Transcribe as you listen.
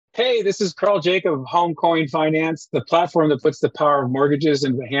Hey, this is Karl Jacob of homecoin.finance, the platform that puts the power of mortgages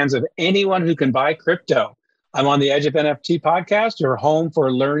into the hands of anyone who can buy crypto. I'm on the Edge of NFT podcast, your home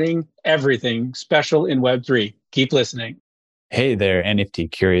for learning everything special in Web3. Keep listening. Hey there, NFT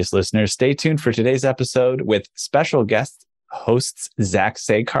curious listeners. Stay tuned for today's episode with special guest hosts Zach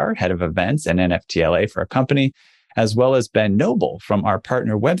Sekar, head of events and NFTLA for our company, as well as Ben Noble from our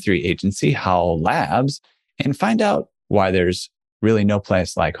partner Web3 agency, Howl Labs, and find out why there's really no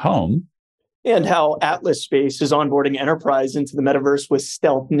place like home. And how AtlasSpace is onboarding enterprise into the Metaverse with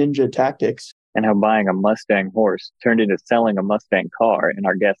stealth ninja tactics. And how buying a Mustang horse turned into selling a Mustang car in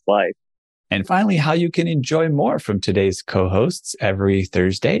our guest life. And finally, how you can enjoy more from today's co-hosts every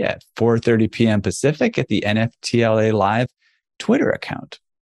Thursday at 4:30 p.m. Pacific at the NFTLA Live Twitter account.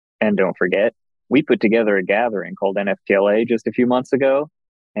 And don't forget, we put together a gathering called NFTLA just a few months ago,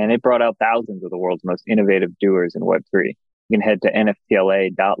 and it brought out thousands of the world's most innovative doers in Web3. You can head to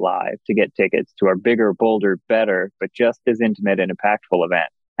nftla.live to get tickets to our bigger, bolder, better, but just as intimate and impactful event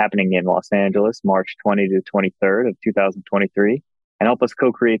happening in Los Angeles, March 20 to 23rd of 2023, and help us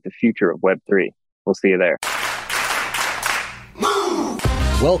co-create the future of Web3. We'll see you there.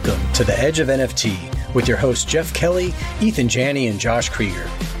 Welcome to the Edge of NFT with your hosts Jeff Kelly, Ethan Janney, and Josh Krieger,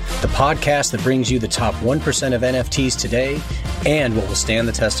 the podcast that brings you the top 1% of NFTs today and what will stand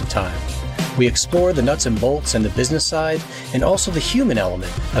the test of time. We explore the nuts and bolts and the business side, and also the human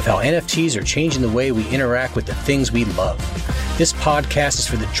element of how NFTs are changing the way we interact with the things we love. This podcast is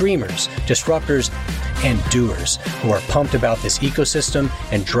for the dreamers, disruptors, and doers who are pumped about this ecosystem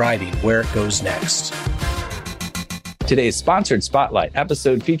and driving where it goes next. Today's sponsored Spotlight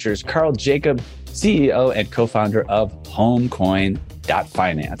episode features Karl Jacob, CEO and co-founder of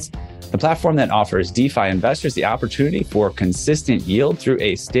homecoin.finance, the platform that offers DeFi investors the opportunity for consistent yield through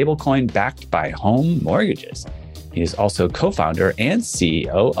a stablecoin backed by home mortgages. He is also co-founder and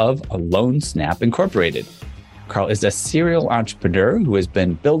CEO of LoanSnap Incorporated. Karl is a serial entrepreneur who has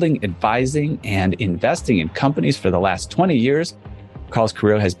been building, advising, and investing in companies for the last 20 years. Karl's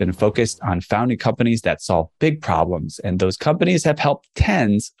career has been focused on founding companies that solve big problems, and those companies have helped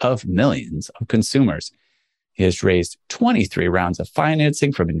tens of millions of consumers. He has raised 23 rounds of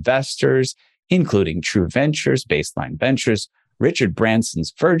financing from investors, including True Ventures, Baseline Ventures, Richard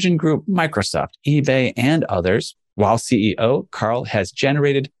Branson's Virgin Group, Microsoft, eBay, and others. While CEO, Karl has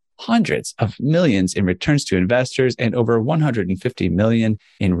generated hundreds of millions in returns to investors and over 150 million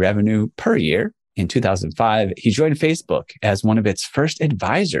in revenue per year. In 2005, he joined Facebook as one of its first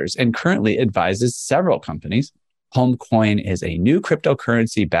advisors and currently advises several companies. Homecoin is a new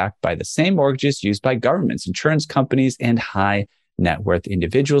cryptocurrency backed by the same mortgages used by governments, insurance companies, and high net worth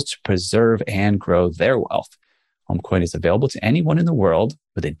individuals to preserve and grow their wealth. Homecoin is available to anyone in the world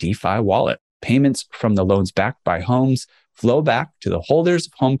with a DeFi wallet. Payments from the loans backed by homes flow back to the holders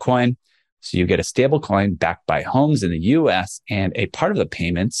of Homecoin. So you get a stable coin backed by homes in the US and a part of the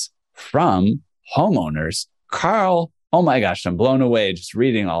payments from homeowners. Karl, oh my gosh, I'm blown away just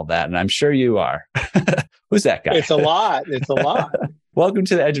reading all that. And I'm sure you are. Who's that guy? It's a lot. It's a lot. Welcome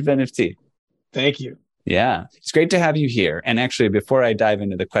to the Edge of NFT. Thank you. Yeah, it's great to have you here. And actually, before I dive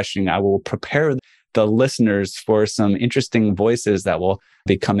into the questioning, I will prepare the listeners for some interesting voices that will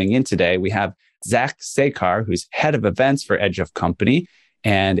be coming in today. We have Zach Sekar, who's head of events for Edge of Company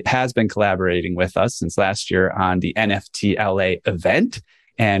and has been collaborating with us since last year on the NFTLA event.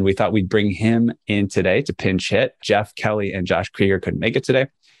 And we thought we'd bring him in today to pinch hit. Jeff Kelly and Josh Krieger couldn't make it today.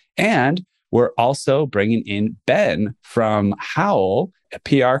 And we're also bringing in Ben from Howl, a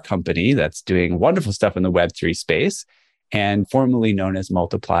PR company that's doing wonderful stuff in the Web3 space and formerly known as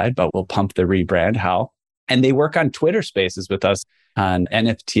Multiplied, but we'll pump the rebrand Howl. And they work on Twitter Spaces with us on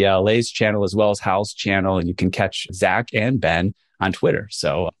NFTLA's channel as well as Howl's channel. And you can catch Zach and Ben on Twitter.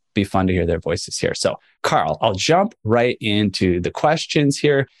 So be fun to hear their voices here. So Karl, I'll jump right into the questions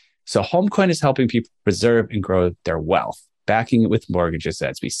here. So Homecoin is helping people preserve and grow their wealth, backing it with mortgages,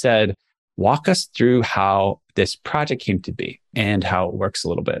 as we said. Walk us through how this project came to be and how it works a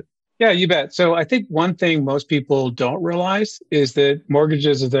little bit. Yeah, you bet. So I think one thing most people don't realize is that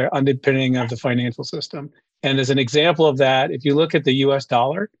mortgages are the underpinning of the financial system. And as an example of that, if you look at the US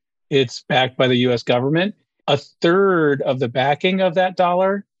dollar, it's backed by the US government. A third of the backing of that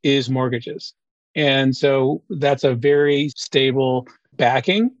dollar is mortgages. And so that's a very stable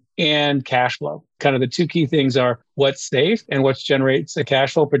backing and cash flow. Kind of the two key things are what's safe and what generates the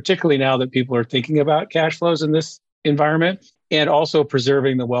cash flow, particularly now that people are thinking about cash flows in this environment, and also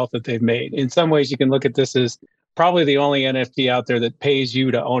preserving the wealth that they've made. In some ways, you can look at this as probably the only NFT out there that pays you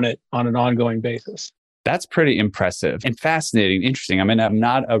to own it on an ongoing basis. That's pretty impressive and fascinating, interesting. I mean, I'm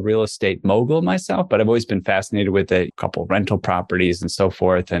not a real estate mogul myself, but I've always been fascinated with a couple rental properties and so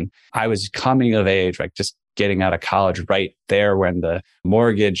forth. And I was coming of age, like just getting out of college right there when the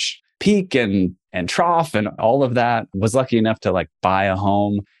mortgage peak and trough and all of that. Was lucky enough to like buy a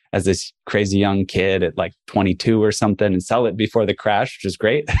home as this crazy young kid at like 22 or something and sell it before the crash, which is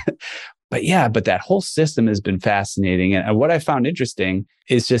great. But that whole system has been fascinating. And what I found interesting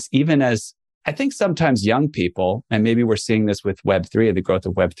is just even as I think sometimes young people, and maybe we're seeing this with Web3, the growth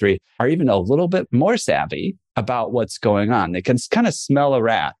of Web3, are even a little bit more savvy about what's going on. They can kind of smell a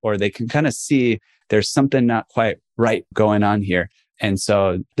rat, or they can kind of see there's something not quite right going on here. And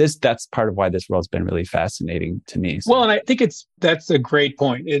so that's part of why this world's been really fascinating to me. So. Well, and I think that's a great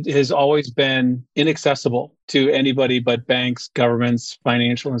point. It has always been inaccessible to anybody but banks, governments,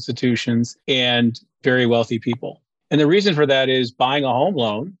 financial institutions, and very wealthy people. And the reason for that is buying a home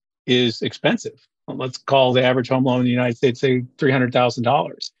loan is expensive. Let's call the average home loan in the United States, say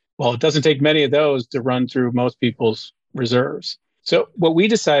 $300,000. Well, it doesn't take many of those to run through most people's reserves. So what we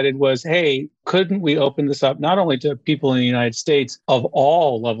decided was, hey, couldn't we open this up not only to people in the United States of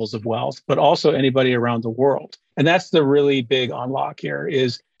all levels of wealth, but also anybody around the world? And that's the really big unlock here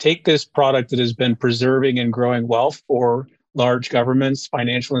is take this product that has been preserving and growing wealth for large governments,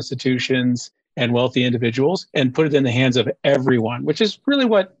 financial institutions, and wealthy individuals and put it in the hands of everyone, which is really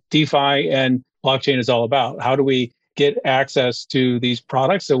what DeFi and blockchain is all about. How do we get access to these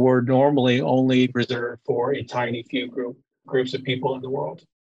products that were normally only reserved for a tiny few groups of people in the world?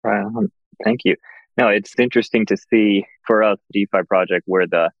 Right on. Thank you. No, it's interesting to see for us, DeFi project, where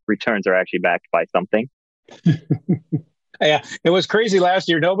the returns are actually backed by something. Yeah, it was crazy last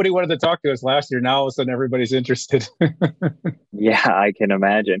year. Nobody wanted to talk to us last year. Now all of a sudden, everybody's interested. Yeah, I can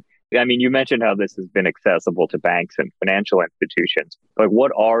imagine. I mean, you mentioned how this has been accessible to banks and financial institutions. Like,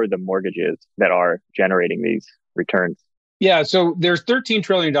 what are the mortgages that are generating these returns? Yeah, so there's $13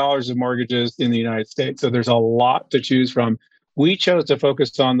 trillion of mortgages in the United States. So there's a lot to choose from. We chose to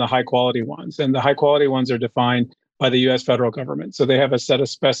focus on the high quality ones, and the high quality ones are defined by the US federal government. So they have a set of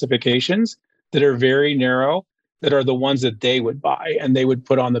specifications that are very narrow, that are the ones that they would buy and they would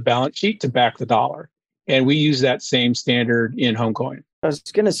put on the balance sheet to back the dollar. And we use that same standard in homecoin. I was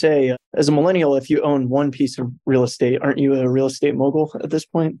going to say, as a millennial, if you own one piece of real estate, aren't you a real estate mogul at this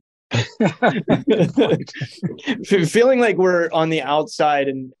point? Feeling like we're on the outside.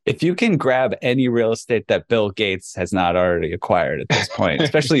 And if you can grab any real estate that Bill Gates has not already acquired at this point,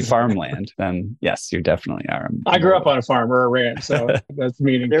 especially farmland, then yes, you definitely are. I grew up on a farm or a ranch, so that's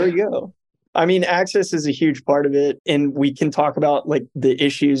meaning. There we go. I mean, access is a huge part of it. And we can talk about like the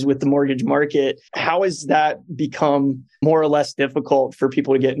issues with the mortgage market. How has that become more or less difficult for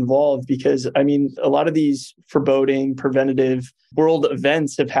people to get involved? Because I mean, a lot of these foreboding, preventative world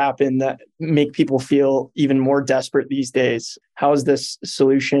events have happened that make people feel even more desperate these days. How is this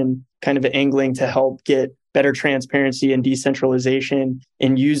solution kind of angling to help get better transparency and decentralization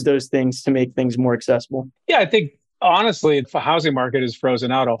and use those things to make things more accessible? Yeah, I think honestly, the housing market has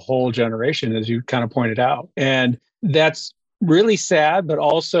frozen out a whole generation, as you kind of pointed out. And that's really sad, but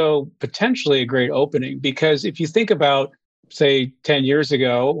also potentially a great opening. Because if you think about, say, 10 years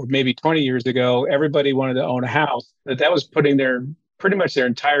ago, or maybe 20 years ago, everybody wanted to own a house, that was putting pretty much their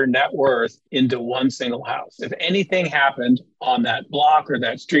entire net worth into one single house. If anything happened on that block or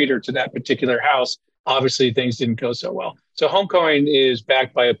that street or to that particular house, obviously things didn't go so well. So Homecoin is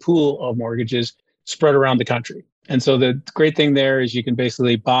backed by a pool of mortgages spread around the country. And so the great thing there is you can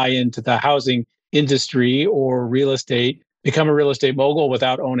basically buy into the housing industry or real estate, become a real estate mogul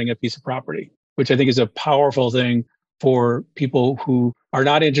without owning a piece of property, which I think is a powerful thing for people who are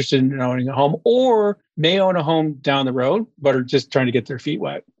not interested in owning a home or may own a home down the road, but are just trying to get their feet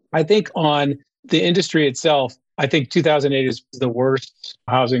wet. I think on the industry itself, I think 2008 is the worst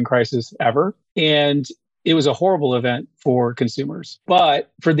housing crisis ever. And it was a horrible event for consumers.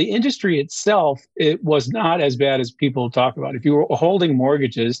 But for the industry itself, it was not as bad as people talk about. If you were holding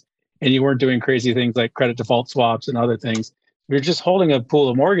mortgages and you weren't doing crazy things like credit default swaps and other things, you're just holding a pool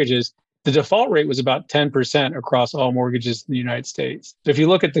of mortgages. The default rate was about 10% across all mortgages in the United States. So if you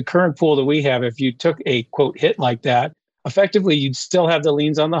look at the current pool that we have, if you took a quote hit like that, effectively, you'd still have the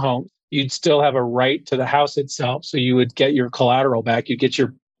liens on the home. You'd still have a right to the house itself. So you would get your collateral back. You'd get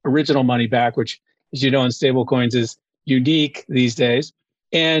your original money back, which, as you know, in stablecoins is unique these days.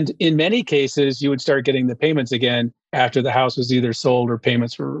 And in many cases, you would start getting the payments again after the house was either sold or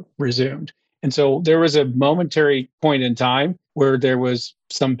payments were resumed. And so there was a momentary point in time where there was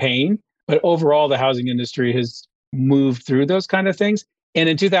some pain, but overall, the housing industry has moved through those kind of things. And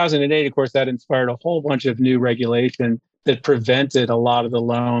in 2008, of course, that inspired a whole bunch of new regulation that prevented a lot of the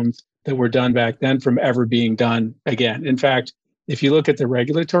loans that were done back then from ever being done again. In fact, if you look at the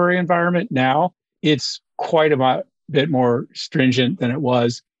regulatory environment now, it's quite a bit more stringent than it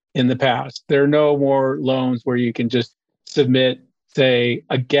was in the past. There are no more loans where you can just submit, say,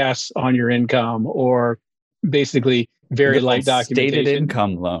 a guess on your income or basically very light documentation. Stated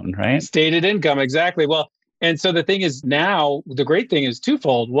income loan, right? Stated income, exactly. Well, and so the thing is now, the great thing is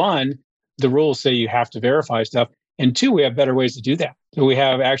twofold. One, the rules say you have to verify stuff. And two, we have better ways to do that. So we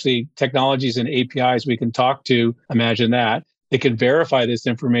have actually technologies and APIs we can talk to, imagine that can verify this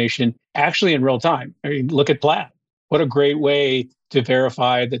information actually in real time. I mean, look at Plaid. What a great way to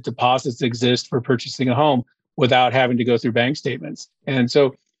verify that deposits exist for purchasing a home without having to go through bank statements. And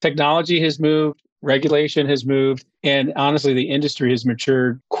so technology has moved, regulation has moved, and honestly, the industry has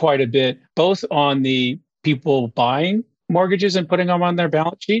matured quite a bit, both on the people buying mortgages and putting them on their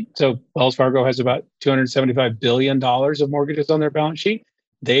balance sheet. So Wells Fargo has about $275 billion of mortgages on their balance sheet.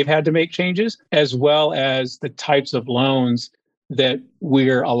 They've had to make changes, as well as the types of loans that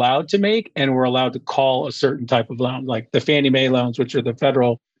we're allowed to make, and we're allowed to call a certain type of loan, like the Fannie Mae loans, which are the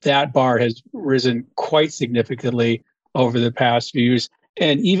federal. That bar has risen quite significantly over the past few years.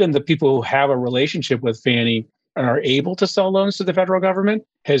 And even the people who have a relationship with Fannie and are able to sell loans to the federal government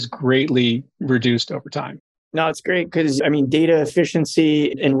has greatly reduced over time. No, it's great because, I mean, data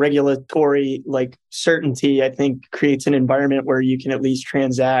efficiency and regulatory certainty, I think, creates an environment where you can at least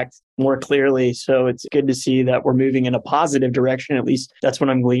transact more clearly. So it's good to see that we're moving in a positive direction. At least that's what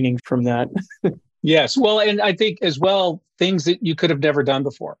I'm gleaning from that. Yes. Well, and I think as well, things that you could have never done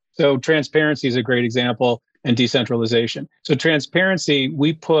before. So transparency is a great example, and decentralization. So transparency,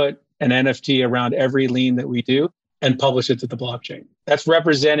 we put an NFT around every lien that we do and publish it to the blockchain. That's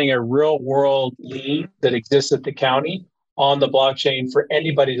representing a real world lien that exists at the county on the blockchain for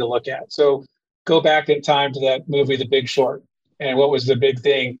anybody to look at. So go back in time to that movie, The Big Short. And what was the big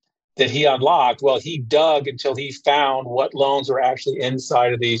thing that he unlocked? Well, he dug until he found what loans were actually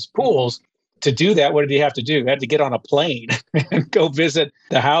inside of these pools. To do that, what did he have to do? He had to get on a plane and go visit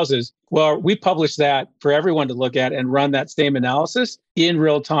the houses. Well, we publish that for everyone to look at and run that same analysis in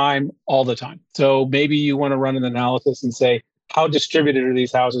real time all the time. So maybe you want to run an analysis and say, how distributed are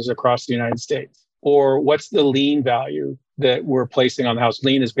these houses across the United States? Or what's the lien value that we're placing on the house?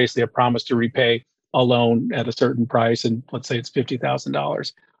 Lien is basically a promise to repay a loan at a certain price. And let's say it's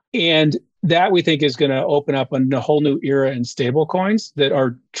 $50,000. And that we think is going to open up a whole new era in stablecoins that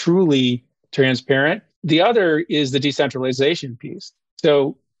are truly transparent. The other is the decentralization piece.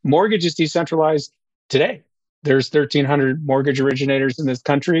 So mortgage is decentralized today. There's 1,300 mortgage originators in this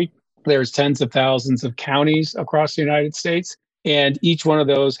country. There's tens of thousands of counties across the United States. And each one of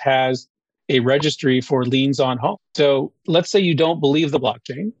those has a registry for liens on home. So let's say you don't believe the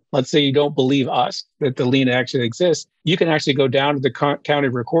blockchain. Let's say you don't believe us that the lien actually exists. You can actually go down to the county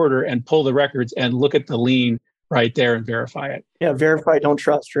recorder and pull the records and look at the lien right there and verify it. Yeah, verify, don't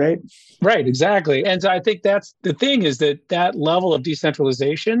trust, right? Right, exactly. And so I think that's the thing, is that level of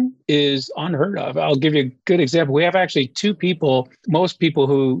decentralization is unheard of. I'll give you a good example. We have actually two people, most people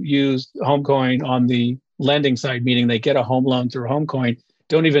who use Homecoin on the lending side, meaning they get a home loan through Homecoin,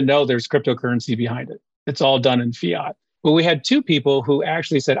 don't even know there's cryptocurrency behind it. It's all done in fiat. But we had two people who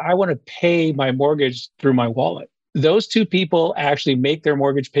actually said, I want to pay my mortgage through my wallet. Those two people actually make their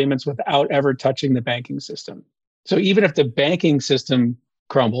mortgage payments without ever touching the banking system. So even if the banking system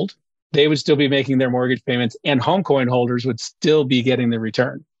crumbled, they would still be making their mortgage payments, and Homecoin holders would still be getting the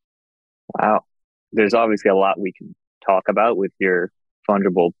return. Wow. There's obviously a lot we can talk about with your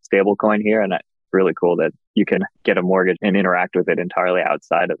fungible stablecoin here. And it's really cool that you can get a mortgage and interact with it entirely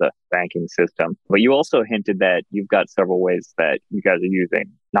outside of the banking system. But you also hinted that you've got several ways that you guys are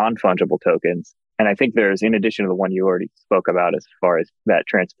using non-fungible tokens. And I think there's, in addition to the one you already spoke about as far as that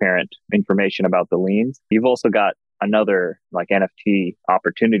transparent information about the liens, you've also got another NFT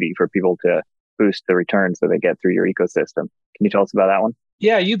opportunity for people to boost the returns that they get through your ecosystem. Can you tell us about that one?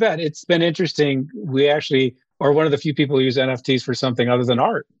 Yeah, you bet. It's been interesting. We actually are one of the few people who use NFTs for something other than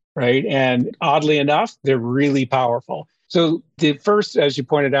art, right? And oddly enough, they're really powerful. So the first, as you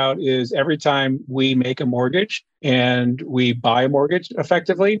pointed out, is every time we make a mortgage and we buy a mortgage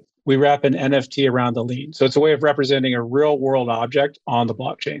effectively, we wrap an NFT around the lien. So it's a way of representing a real world object on the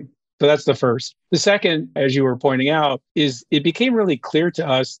blockchain. So that's the first. The second, as you were pointing out, is it became really clear to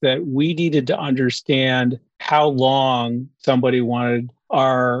us that we needed to understand how long somebody wanted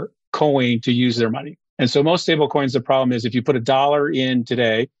our coin to use their money. And so most stable coins, the problem is if you put $1 in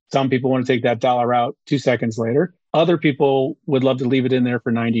today, some people want to take that dollar out 2 seconds later. Other people would love to leave it in there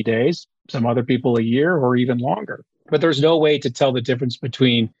for 90 days, some other people a year or even longer. But there's no way to tell the difference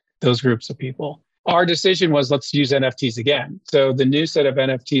between those groups of people. our decision was let's use NFTs again. So the new set of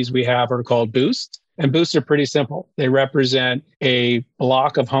NFTs we have are called Boosts. And Boosts are pretty simple. They represent a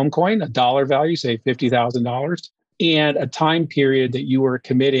block of homecoin, a dollar value, say $50,000, and a time period that you are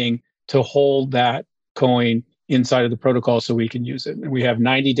committing to hold that coin inside of the protocol so we can use it. And we have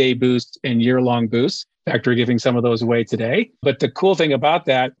 90-day boosts and year-long boosts. In fact, we're giving some of those away today. But the cool thing about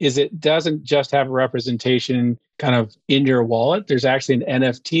that is it doesn't just have a representation kind of in your wallet. There's actually an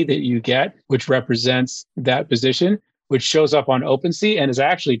NFT that you get, which represents that position, which shows up on OpenSea and is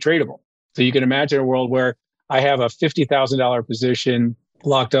actually tradable. So you can imagine a world where I have a $50,000 position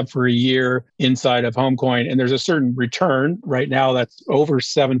locked up for a year inside of Homecoin, and there's a certain return. Right now, that's over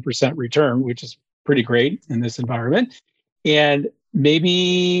 7% return, which is pretty great in this environment. And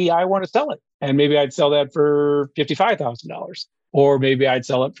maybe I want to sell it. And maybe I'd sell that for $55,000, or maybe I'd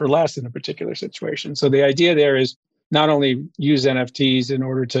sell it for less in a particular situation. So the idea there is not only use NFTs in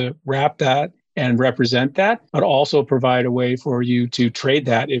order to wrap that and represent that, but also provide a way for you to trade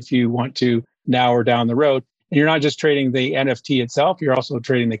that if you want to now or down the road. And you're not just trading the NFT itself, you're also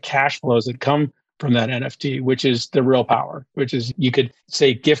trading the cash flows that come from that NFT, which is the real power, which is you could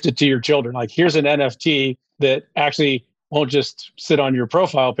say gift it to your children. Like, here's an NFT that actually won't just sit on your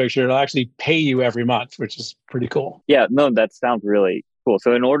profile picture. It'll actually pay you every month, which is pretty cool. Yeah, no, that sounds really cool.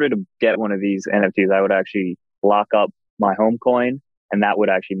 So in order to get one of these NFTs, I would actually lock up my home coin, and that would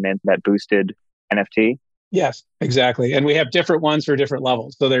actually mint that boosted NFT. Yes, exactly. And we have different ones for different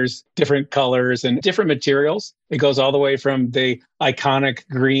levels. So there's different colors and different materials. It goes all the way from the iconic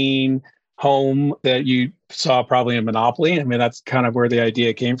green home that you saw probably in Monopoly. I mean, that's kind of where the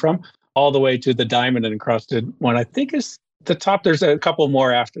idea came from, all the way to the diamond encrusted one, I think is the top. There's a couple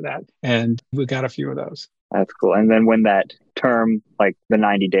more after that. And we got a few of those. That's cool. And then when that term, like the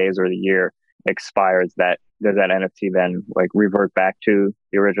 90 days or the year expires, does that NFT then like revert back to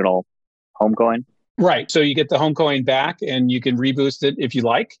the original home coin? Right. So you get the home coin back and you can reboost it if you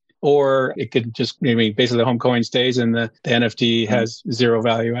like, or it could just, basically the home coin stays and the NFT has zero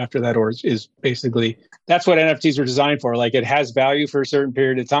value after that, or is basically, that's what NFTs are designed for. Like, it has value for a certain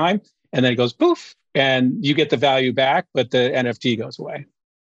period of time and then it goes poof and you get the value back, but the NFT goes away.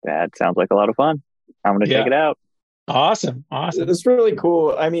 That sounds like a lot of fun. I'm going to check it out. Awesome. It's really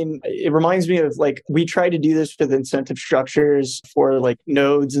cool. I mean, it reminds me of like, we try to do this with incentive structures for like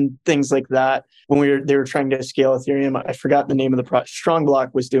nodes and things like that. When they were trying to scale Ethereum, I forgot the name of the project.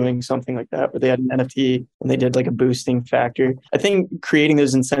 Strongblock was doing something like that, where they had an NFT and they did like a boosting factor. I think creating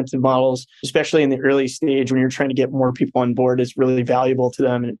those incentive models, especially in the early stage when you're trying to get more people on board, is really valuable to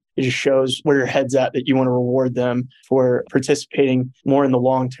them. And it just shows where your head's at, that you want to reward them for participating more in the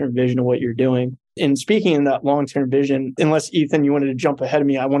long-term vision of what you're doing. And speaking in that long-term vision, unless Ethan, you wanted to jump ahead of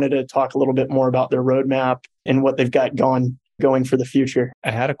me, I wanted to talk a little bit more about their roadmap and what they've got going for the future.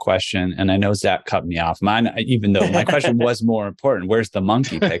 I had a question, and I know Zach cut me off. Mine, even though my question was more important, where's the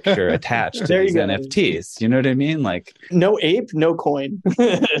monkey picture attached to these NFTs? You know what I mean? Like, no ape, no coin.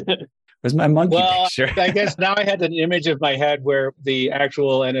 Where's my monkey picture? I guess now I had an image of my head where the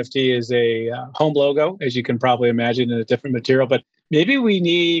actual NFT is a home logo, as you can probably imagine, in a different material. But maybe we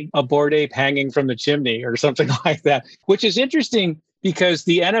need a Bored Ape hanging from the chimney or something like that, which is interesting because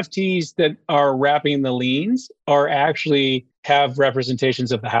the NFTs that are wrapping the liens are actually have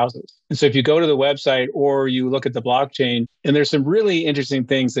representations of the houses. And so if you go to the website or you look at the blockchain, and there's some really interesting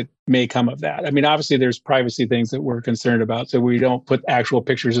things that may come of that. I mean, obviously there's privacy things that we're concerned about. So we don't put actual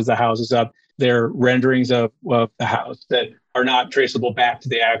pictures of the houses up. They're renderings of the house that are not traceable back to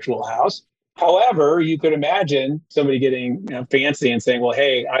the actual house. However, you could imagine somebody getting fancy and saying, well,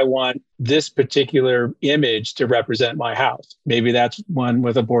 hey, I want this particular image to represent my house. Maybe that's one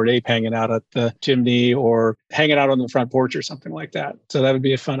with a Bored Ape hanging out at the chimney or hanging out on the front porch or something like that. So that would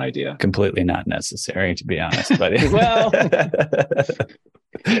be a fun idea. Completely not necessary, to be honest. But well,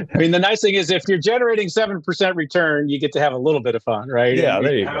 I mean, the nice thing is if you're generating 7% return, you get to have a little bit of fun, right? Yeah, and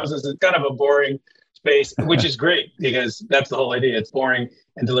there you houses is kind of a boring space, which is great because that's the whole idea. It's boring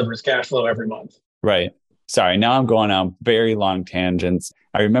and delivers cash flow every month. Right. Sorry, now I'm going on very long tangents.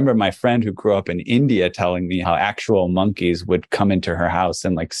 I remember my friend who grew up in India telling me how actual monkeys would come into her house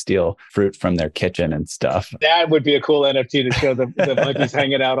and like steal fruit from their kitchen and stuff. That would be a cool NFT to show the monkeys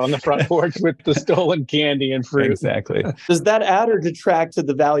hanging out on the front porch with the stolen candy and fruit. Exactly. Does that add or detract to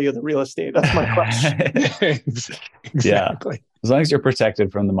the value of the real estate? That's my question. Exactly. Yeah. As long as you're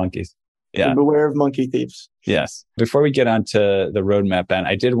protected from the monkeys. Yeah. And beware of monkey thieves. Yes. Before we get on to the roadmap, Ben,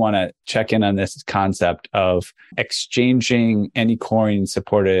 I did want to check in on this concept of exchanging any coin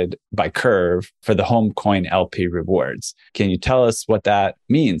supported by Curve for the home coin LP rewards. Can you tell us what that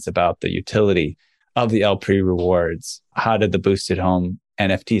means about the utility of the LP rewards? How did the boosted home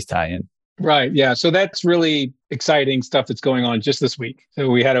NFTs tie in? Right. Yeah. So that's really exciting stuff that's going on just this week. So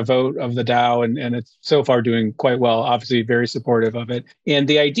we had a vote of the DAO and it's so far doing quite well, obviously very supportive of it. And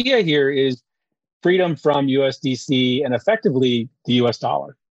the idea here is freedom from USDC and effectively the US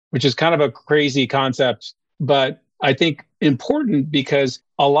dollar, which is kind of a crazy concept, but I think important because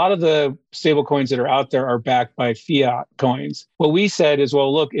a lot of the stable coins that are out there are backed by fiat coins. What we said is,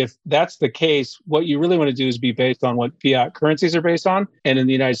 well, look, if that's the case, what you really want to do is be based on what fiat currencies are based on. And in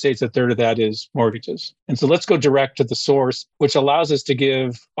the United States, a third of that is mortgages. And so let's go direct to the source, which allows us to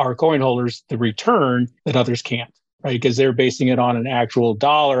give our coin holders the return that others can't, right? Because they're basing it on an actual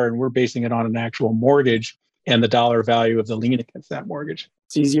dollar and we're basing it on an actual mortgage and the dollar value of the lien against that mortgage.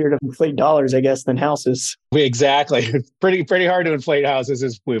 It's easier to inflate dollars, I guess, than houses. Exactly. It's pretty hard to inflate houses,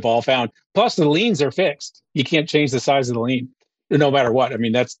 as we've all found. Plus, the liens are fixed. You can't change the size of the lien, no matter what. I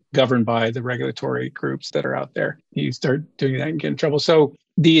mean, that's governed by the regulatory groups that are out there. You start doing that and get in trouble. So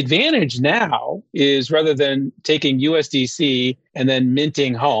the advantage now is rather than taking USDC and then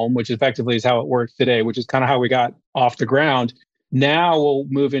minting home, which effectively is how it works today, which is kind of how we got off the ground. Now we'll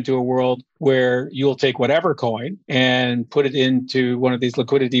move into a world where you'll take whatever coin and put it into one of these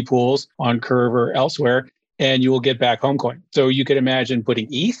liquidity pools on Curve or elsewhere, and you will get back homecoin. So you could imagine putting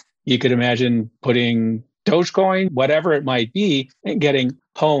ETH, you could imagine putting Dogecoin, whatever it might be, and getting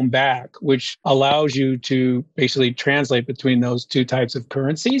home back, which allows you to basically translate between those two types of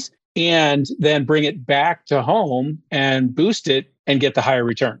currencies and then bring it back to home and boost it and get the higher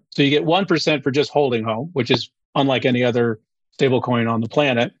return. So you get 1% for just holding home, which is unlike any other stablecoin on the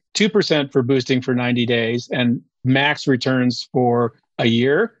planet, 2% for boosting for 90 days, and max returns for a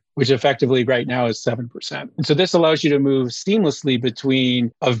year, which effectively right now is 7%. And so this allows you to move seamlessly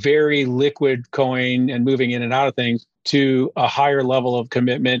between a very liquid coin and moving in and out of things to a higher level of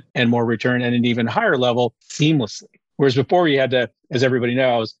commitment and more return and an even higher level seamlessly. Whereas before you had to, as everybody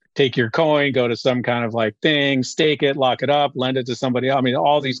knows, take your coin, go to some kind of like thing, stake it, lock it up, lend it to somebody else. I mean,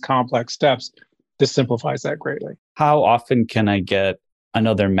 all these complex steps. This simplifies that greatly. How often can I get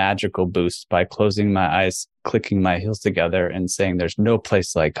another magical boost by closing my eyes, clicking my heels together and saying, there's no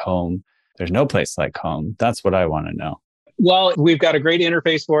place like home. There's no place like home. That's what I want to know. Well, we've got a great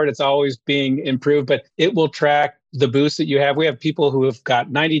interface for it. It's always being improved, but it will track the boosts that you have. We have people who have got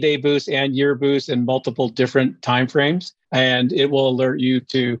 90-day boosts and year boosts in multiple different timeframes, and it will alert you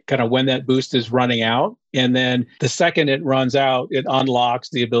to kind of when that boost is running out. And then the second it runs out, it unlocks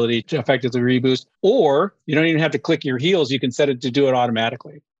the ability to effectively reboost, or you don't even have to click your heels. You can set it to do it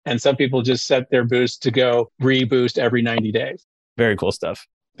automatically. And some people just set their boost to go reboost every 90 days. Very cool stuff.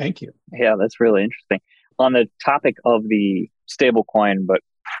 Thank you. Yeah, that's really interesting. On the topic of the stablecoin, but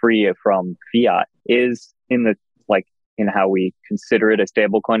free from fiat, is in how we consider it a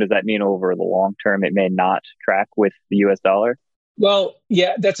stablecoin, does that mean over the long term it may not track with the US dollar? Well,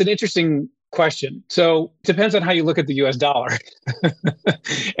 yeah, that's an interesting question. So it depends on how you look at the US dollar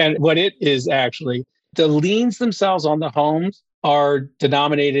and what it is actually. The liens themselves on the homes are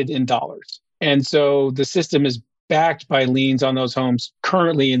denominated in dollars. And so the system is backed by liens on those homes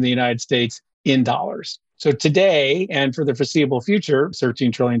currently in the United States in dollars. So today, and for the foreseeable future,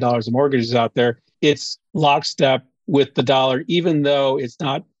 $13 trillion of mortgages out there, it's lockstep with the dollar, even though it's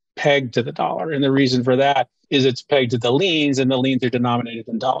not pegged to the dollar. And the reason for that is it's pegged to the liens, and the liens are denominated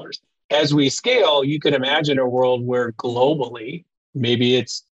in dollars. As we scale, you could imagine a world where globally, maybe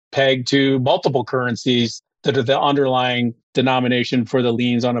it's pegged to multiple currencies that are the underlying denomination for the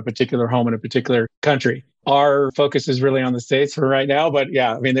liens on a particular home in a particular country. Our focus is really on the States for right now, but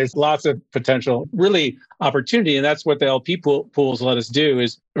yeah, I mean, there's lots of potential, really opportunity. And that's what the LP pools let us do,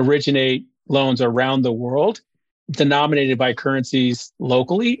 is originate loans around the world denominated by currencies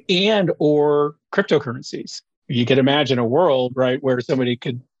locally and or cryptocurrencies. You could imagine a world, right, where somebody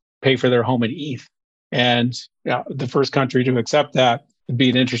could pay for their home in ETH. And the first country to accept that would be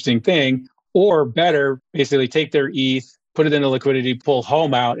an interesting thing. Or better, basically take their ETH, put it in a liquidity, pull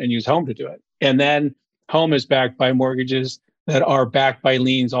home out and use home to do it. And then home is backed by mortgages that are backed by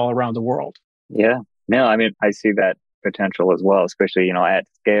liens all around the world. Yeah. No, I mean, I see that potential as well, especially, at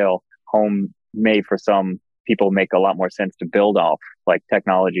scale. Home may, for some people, make a lot more sense to build off like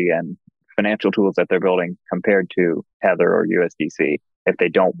technology and financial tools that they're building compared to Tether or USDC if they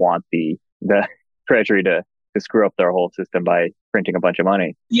don't want the treasury to screw up their whole system by printing a bunch of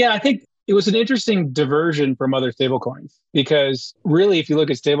money. Yeah, I think it was an interesting diversion from other stablecoins, because really, if you look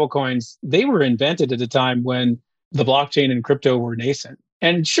at stablecoins, they were invented at a time when the blockchain and crypto were nascent.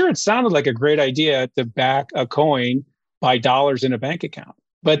 And sure, it sounded like a great idea to back a coin by dollars in a bank account.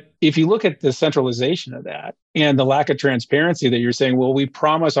 But if you look at the centralization of that and the lack of transparency that you're saying, well, we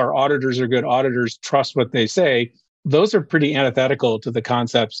promise our auditors are good auditors, trust what they say. those are pretty antithetical to the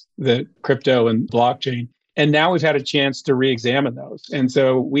concepts that crypto and blockchain. And now we've had a chance to re-examine those. And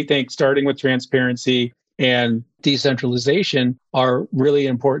so we think starting with transparency and decentralization are really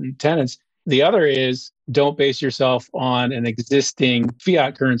important tenets. The other is don't base yourself on an existing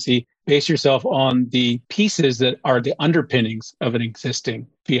fiat currency. Base yourself on the pieces that are the underpinnings of an existing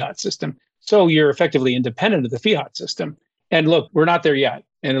fiat system. So you're effectively independent of the fiat system. And look, we're not there yet,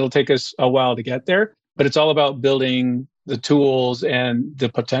 and it'll take us a while to get there, but it's all about building the tools and the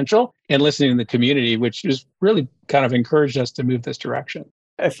potential and listening to the community, which has really kind of encouraged us to move this direction.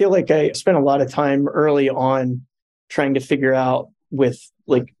 I feel like I spent a lot of time early on trying to figure out with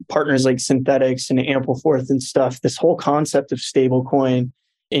like partners like Synthetics and Ampleforth and stuff, this whole concept of stablecoin.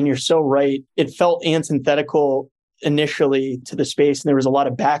 And you're so right. It felt antithetical initially to the space. And there was a lot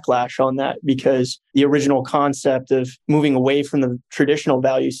of backlash on that because the original concept of moving away from the traditional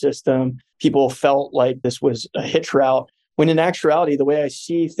value system, people felt like this was a hitch route. When in actuality, the way I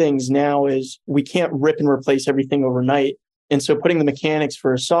see things now is we can't rip and replace everything overnight. And so putting the mechanics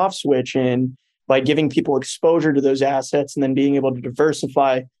for a soft switch in by giving people exposure to those assets and then being able to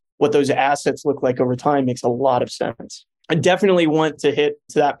diversify what those assets look like over time makes a lot of sense. I definitely want to hit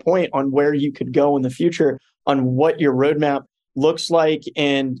to that point on where you could go in the future on what your roadmap looks like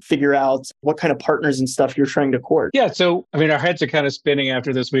and figure out what kind of partners and stuff you're trying to court. Yeah. So, I mean, our heads are kind of spinning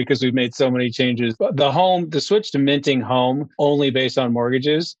after this week because we've made so many changes. But the switch to minting home only based on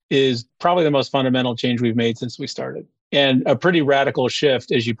mortgages is probably the most fundamental change we've made since we started. And a pretty radical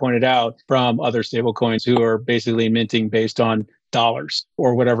shift, as you pointed out, from other stablecoins who are basically minting based on dollars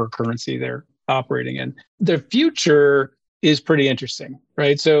or whatever currency they're operating in. The future is pretty interesting,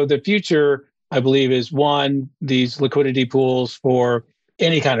 right? So the future, I believe, is one, these liquidity pools for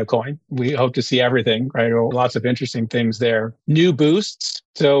any kind of coin. We hope to see everything, right? Or lots of interesting things there. New boosts.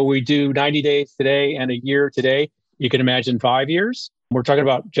 So we do 90 days today and a year today. You can imagine 5 years. We're talking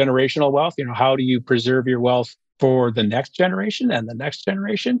about generational wealth. How do you preserve your wealth for the next generation and the next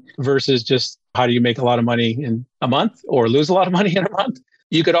generation versus just how do you make a lot of money in a month or lose a lot of money in a month?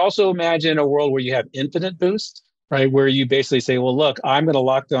 You could also imagine a world where you have infinite boosts, right? Where you basically say, well, look, I'm going to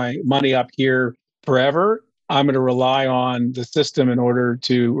lock my money up here forever. I'm going to rely on the system in order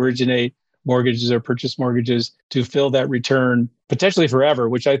to originate mortgages or purchase mortgages to fill that return potentially forever,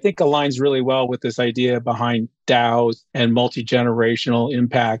 which I think aligns really well with this idea behind DAOs and multi-generational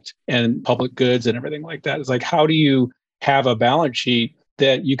impact and public goods and everything like that. It's like, how do you have a balance sheet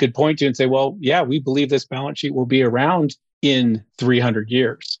that you could point to and say, well, yeah, we believe this balance sheet will be around in 300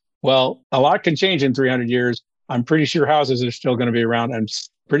 years. Well, a lot can change in 300 years. I'm pretty sure houses are still going to be around. I'm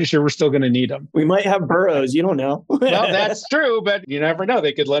pretty sure we're still going to need them. We might have burrows. You don't know. Well, that's true, but you never know.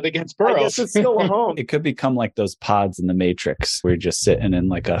 They could lend against burrows. I guess it's still a home. It could become like those pods in the Matrix where you're just sitting in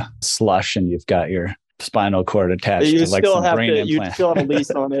like a slush and you've got your spinal cord attached to like some brain implant. You still have a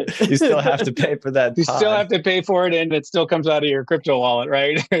lease on it. You still have to pay for that. You still have to pay for it, and it still comes out of your crypto wallet,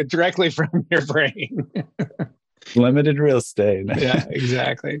 right? Directly from your brain. Limited real estate. Yeah,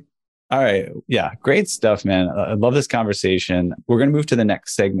 exactly. All right. Yeah. Great stuff, man. I love this conversation. We're going to move to the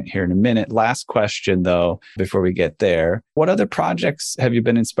next segment here in a minute. Last question, though, before we get there. What other projects have you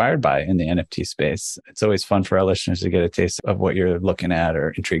been inspired by in the NFT space? It's always fun for our listeners to get a taste of what you're looking at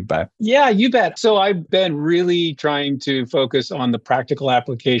or intrigued by. Yeah, you bet. So I've been really trying to focus on the practical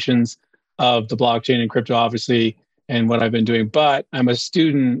applications of the blockchain and crypto, obviously, and what I've been doing. But I'm a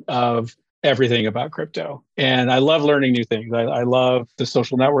student of everything about crypto. And I love learning new things. I love the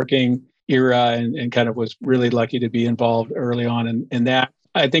social networking era and kind of was really lucky to be involved early on in that.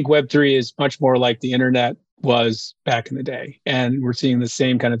 I think Web3 is much more like the internet was back in the day. And we're seeing the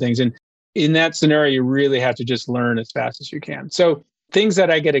same kind of things. And in that scenario, you really have to just learn as fast as you can. So things that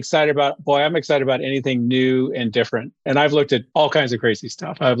I get excited about, boy, I'm excited about anything new and different. And I've looked at all kinds of crazy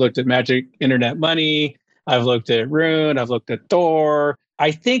stuff. I've looked at magic internet money. I've looked at Rune. I've looked at Thor. I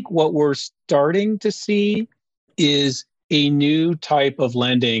think what we're starting to see is a new type of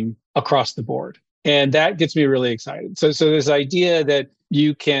lending across the board. And that gets me really excited. So this idea that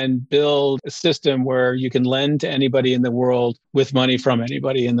you can build a system where you can lend to anybody in the world with money from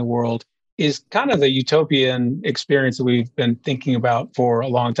anybody in the world is kind of the utopian experience that we've been thinking about for a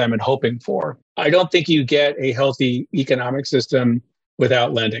long time and hoping for. I don't think you get a healthy economic system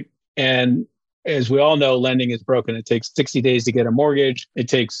without lending. And as we all know, lending is broken. It takes 60 days to get a mortgage. It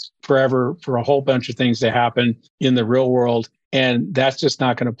takes forever for a whole bunch of things to happen in the real world. And that's just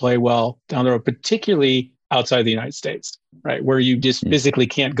not going to play well down the road, particularly outside the United States, right? Where you just physically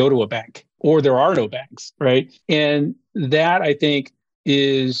can't go to a bank or there are no banks, right? And that, I think,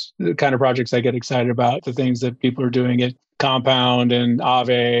 is the kind of projects I get excited about, the things that people are doing. It Compound and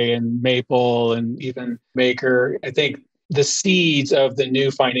Aave and Maple and even Maker. I think the seeds of the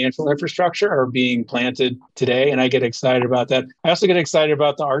new financial infrastructure are being planted today, and I get excited about that. I also get excited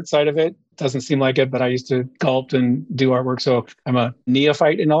about the art side of it. Doesn't seem like it, but I used to sculpt and do artwork, so I'm a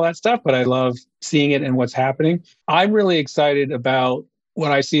neophyte in all that stuff, but I love seeing it and what's happening. I'm really excited about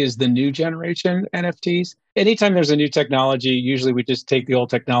what I see as the new generation NFTs. Anytime there's a new technology, usually we just take the old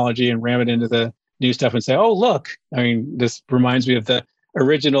technology and ram it into the new stuff and say, oh, look. I mean, this reminds me of the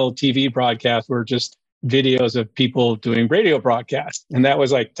original TV broadcast where just videos of people doing radio broadcasts. And that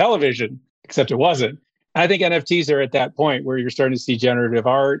was like television, except it wasn't. I think NFTs are at that point where you're starting to see generative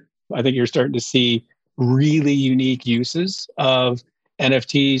art. I think you're starting to see really unique uses of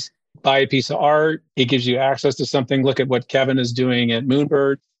NFTs. Buy a piece of art, it gives you access to something. Look at what Kevin is doing at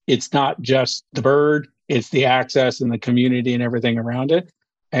Moonbird. It's not just the bird, it's the access and the community and everything around it.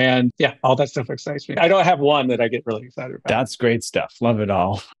 And yeah, all that stuff excites me. I don't have one that I get really excited about. That's great stuff. Love it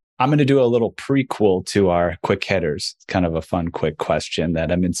all. I'm going to do a little prequel to our quick hitters. It's kind of a fun, quick question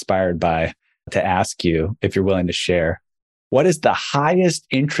that I'm inspired by to ask you if you're willing to share. What is the highest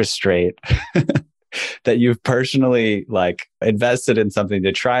interest rate that you've personally invested in something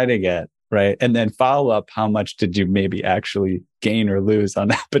to try to get, right? And then follow up, how much did you maybe actually gain or lose on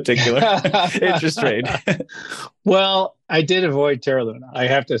that particular interest rate? Well, I did avoid Terra Luna, I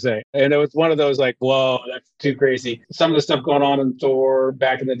have to say. And it was one of those whoa, that's too crazy. Some of the stuff going on in Thor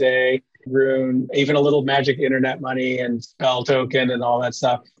back in the day, Rune, even a little magic internet money and spell token and all that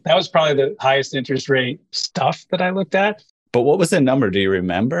stuff. That was probably the highest interest rate stuff that I looked at. But what was the number? Do you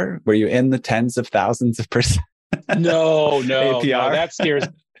remember? Were you in the tens of thousands of percent? No, APR? No, that scares.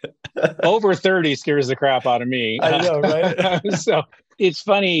 Over 30 scares the crap out of me. I know, right? So it's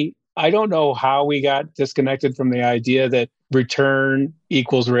funny. I don't know how we got disconnected from the idea that return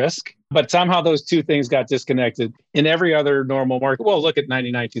equals risk, but somehow those two things got disconnected in every other normal market. Well, look at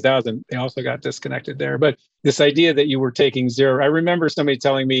 99 2000. They also got disconnected there. But this idea that you were taking zero, I remember somebody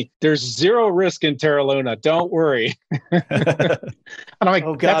telling me there's zero risk in Terra Luna. Don't worry. And I'm like,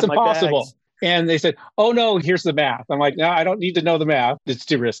 oh, God, that's impossible. And they said, oh, no, here's the math. I'm like, no, I don't need to know the math. It's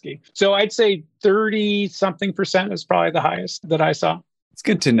too risky. So I'd say 30 something percent is probably the highest that I saw. It's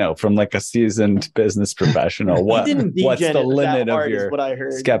good to know from a seasoned business professional what's the limit of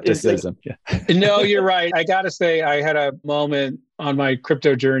your skepticism. No, you're right. I got to say, I had a moment on my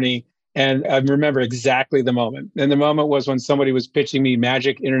crypto journey, and I remember exactly the moment. And the moment was when somebody was pitching me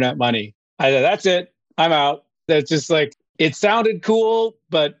magic internet money. I thought, that's it. I'm out. That's just it sounded cool,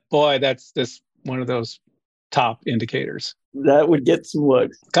 but boy, that's just one of those top indicators. That would get some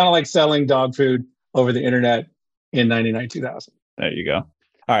looks. Kind of like selling dog food over the internet in 99 2000. There you go.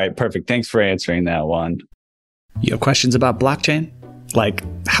 All right, perfect. Thanks for answering that one. You have questions about blockchain? Like,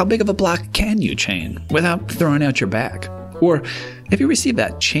 how big of a block can you chain without throwing out your back? Or if you receive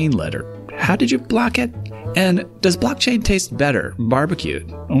that chain letter, how did you block it? And does blockchain taste better barbecued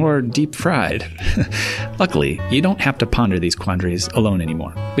or deep fried? Luckily, you don't have to ponder these quandaries alone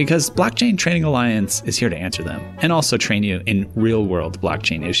anymore, because Blockchain Training Alliance is here to answer them and also train you in real-world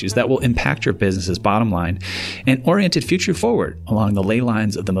blockchain issues that will impact your business's bottom line and orient it future forward along the ley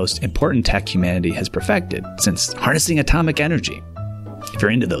lines of the most important tech humanity has perfected since harnessing atomic energy. If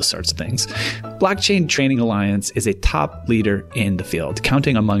you're into those sorts of things, Blockchain Training Alliance is a top leader in the field,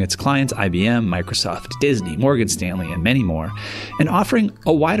 counting among its clients IBM, Microsoft, Disney, Morgan Stanley, and many more, and offering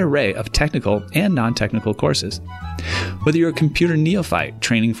a wide array of technical and non-technical courses. Whether you're a computer neophyte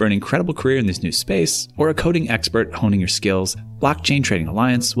training for an incredible career in this new space, or a coding expert honing your skills, Blockchain Trading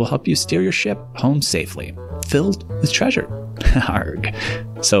Alliance will help you steer your ship home safely, filled with treasure. Arg.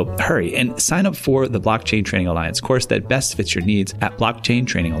 So hurry and sign up for the Blockchain Training Alliance course that best fits your needs at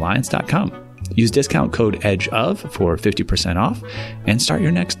blockchaintrainingalliance.com. Use discount code EDGEOF for 50% off and start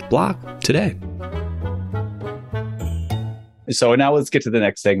your next block today. So now let's get to the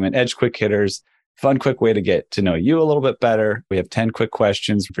next segment, Edge Quick Hitters. Fun, quick way to get to know you a little bit better. We have 10 quick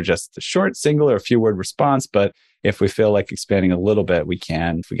questions for just a short, single, or a few word response. But if we feel like expanding a little bit, we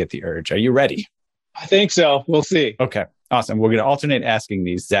can if we get the urge. Are you ready? I think so. We'll see. Okay, awesome. We're going to alternate asking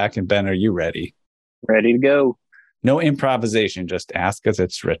these. Zach and Ben, are you ready? Ready to go. No improvisation. Just ask as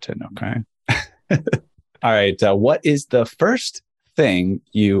it's written. Okay. All right. What is the first thing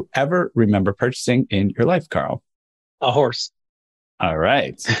you ever remember purchasing in your life, Karl? A horse. All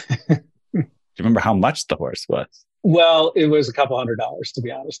right. Do you remember how much the horse was? Well, it was a couple $100, to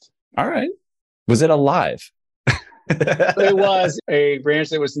be honest. All right. Was it alive? It was a ranch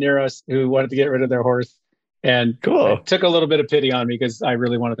that was near us who wanted to get rid of their horse. And cool. took a little bit of pity on me because I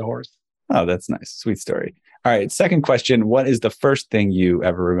really wanted the horse. Oh, that's nice. Sweet story. All right. Second question. What is the first thing you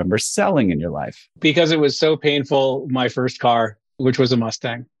ever remember selling in your life? Because it was so painful, my first car, which was a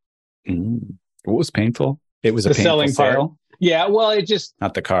Mustang. What was painful? It was a The painful selling part. sale? Yeah, well, it just,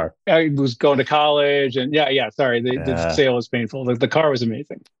 Not the car. I was going to college and sorry, the sale was painful. The car was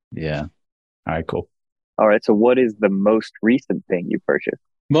amazing. Yeah. All right, cool. All right. So what is the most recent thing you purchased?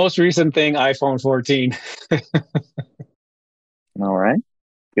 Most recent thing, iPhone 14. All right.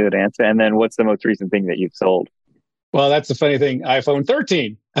 Good answer. And then what's the most recent thing that you've sold? Well, that's the funny thing, iPhone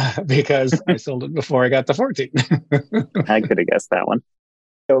 13, because I sold it before I got the 14. I could have guessed that one.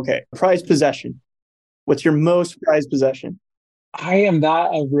 Okay. Prized possession. What's your most prized possession? I am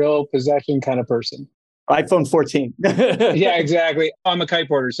not a real possession kind of person. iPhone 14. Yeah, exactly. I'm a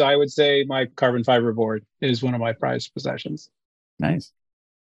kiteboarder, so I would say my carbon fiber board is one of my prized possessions. Nice.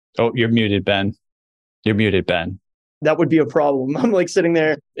 Oh, you're muted, Ben. You're muted, Ben. That would be a problem. I'm like sitting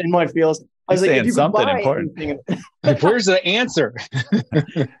there in my fields. I was like, if you could buy anything, like, where's the answer?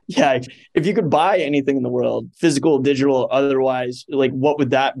 Yeah, if you could buy anything in the world, physical, digital, otherwise, like what would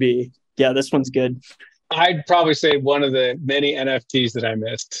that be? Yeah, this one's good. I'd probably say one of the many NFTs that I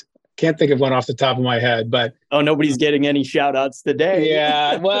missed. Can't think of one off the top of my head, but nobody's getting any shout outs today.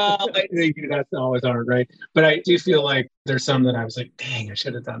 Yeah, well, I think that's always hard, right? But I do feel like there's some that I was like, dang, I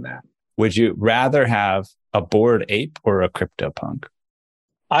should have done that. Would you rather have a Bored Ape or a CryptoPunk?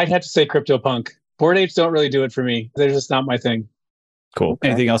 I'd have to say CryptoPunk. Bored Apes don't really do it for me. They're just not my thing. Cool. Okay.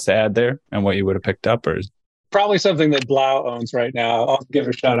 Anything else to add there and what you would have picked up? Or probably something that Blau owns right now. I'll give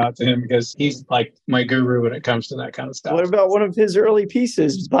a shout out to him because he's like my guru when it comes to that kind of stuff. What about one of his early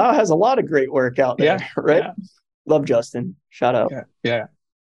pieces? Blau has a lot of great work out there, right? Yeah. Love Justin. Shout out. Yeah.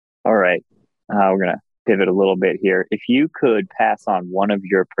 All right. We're going to pivot a little bit here. If you could pass on one of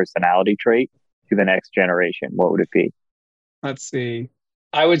your personality traits to the next generation, what would it be? Let's see.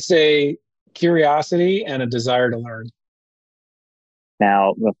 I would say curiosity and a desire to learn.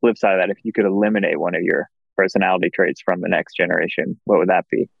 Now, the flip side of that, if you could eliminate one of your personality traits from the next generation, what would that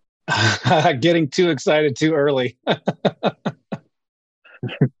be? Getting too excited too early.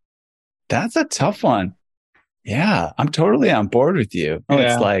 That's a tough one. Yeah, I'm totally on board with you.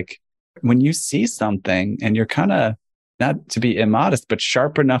 It's like when you see something and you're kind of, not to be immodest, but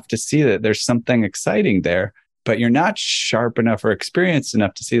sharp enough to see that there's something exciting there, but you're not sharp enough or experienced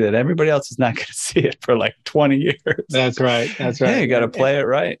enough to see that everybody else is not going to see it for like 20 years. That's right. Yeah, you got to play it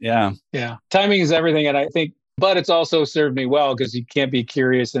right. Yeah. Timing is everything. And I think, but it's also served me well because you can't be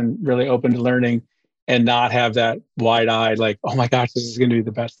curious and really open to learning and not have that wide-eyed, like, oh my gosh, this is going to be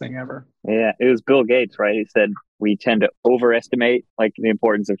the best thing ever. Yeah, it was Bill Gates, right? He said, we tend to overestimate like the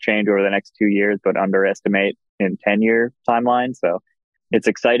importance of change over the next 2 years, but underestimate in 10-year timeline. So it's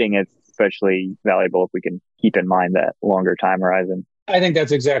exciting. It's especially valuable if we can keep in mind that longer time horizon. I think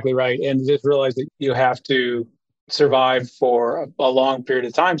that's exactly right. And just realize that you have to survive for a long period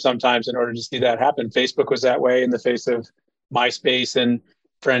of time sometimes in order to see that happen. Facebook was that way in the face of MySpace and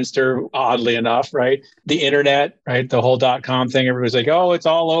Friendster, oddly enough, right? The internet, right? The whole .com thing, everybody's like, oh, it's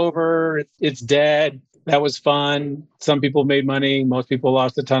all over. It's dead. That was fun. Some people made money. Most people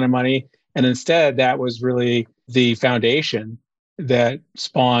lost a ton of money. And instead, that was really the foundation that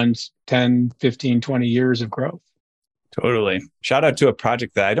spawned 10, 15, 20 years of growth. Totally. Shout out to a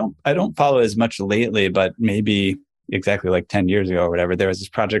project that I don't follow as much lately, but maybe exactly like 10 years ago or whatever, there was this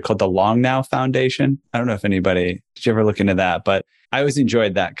project called the Long Now Foundation. I don't know if anybody, did you ever look into that? But I always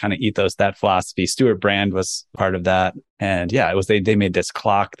enjoyed that kind of ethos, that philosophy. Stuart Brand was part of that. And yeah, it was, they made this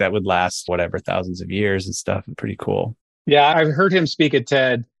clock that would last whatever, thousands of years and stuff. Pretty cool. Yeah, I've heard him speak at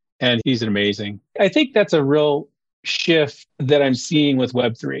TED and he's amazing. I think that's a real shift that I'm seeing with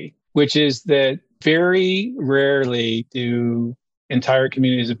Web3, which is that very rarely do entire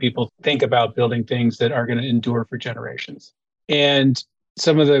communities of people think about building things that are going to endure for generations. And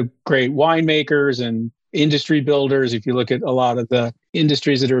some of the great winemakers and industry builders, if you look at a lot of the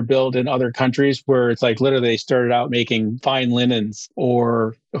industries that are built in other countries where it's like literally they started out making fine linens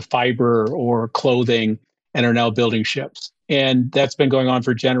or fiber or clothing and are now building ships. And that's been going on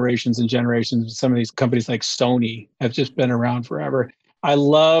for generations and generations. Some of these companies like Sony have just been around forever. I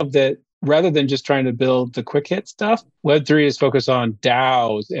love that rather than just trying to build the quick hit stuff, Web3 is focused on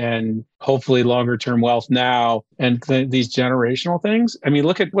DAOs and hopefully longer term wealth now and these generational things. I mean,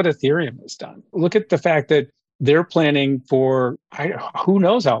 look at what Ethereum has done. Look at the fact that they're planning for who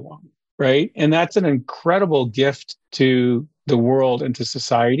knows how long, right? And that's an incredible gift to the world and to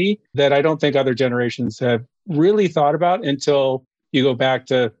society that I don't think other generations have really thought about until you go back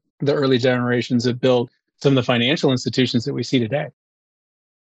to the early generations that built some of the financial institutions that we see today.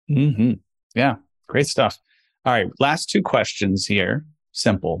 Mm-hmm. Yeah, great stuff. All right, last two questions here.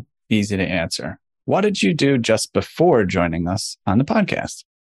 Simple. easy to answer. What did you do just before joining us on the podcast?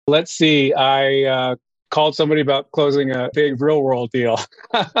 Let's see. I called somebody about closing a big real world deal,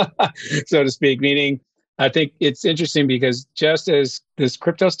 so to speak, meaning I think it's interesting because just as this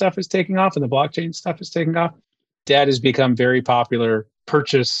crypto stuff is taking off and the blockchain stuff is taking off, debt has become very popular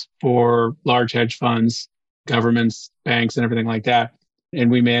purchase for large hedge funds, governments, banks, and everything like that. And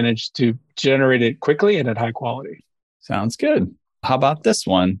we managed to generate it quickly and at high quality. Sounds good. How about this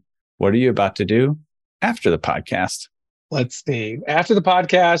one? What are you about to do after the podcast? Let's see. After the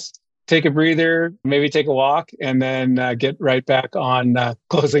podcast, take a breather, maybe take a walk, and then get right back on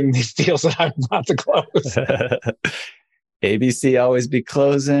closing these deals that I'm about to close. ABC always be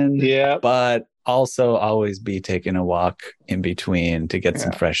closing, yeah, but also always be taking a walk in between to get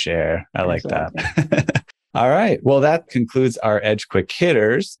some fresh air. I like that. All right. Well, that concludes our Edge Quick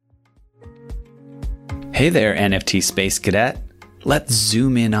Hitters. Hey there, NFT Space Cadet. Let's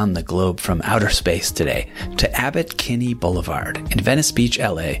zoom in on the globe from outer space today to Abbot Kinney Boulevard in Venice Beach,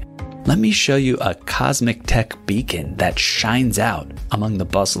 LA. Let me show you a cosmic tech beacon that shines out among the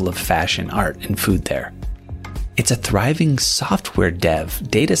bustle of fashion, art, and food there. It's a thriving software dev,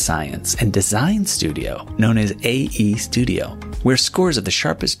 data science, and design studio known as AE Studio, where scores of the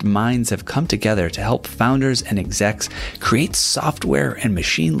sharpest minds have come together to help founders and execs create software and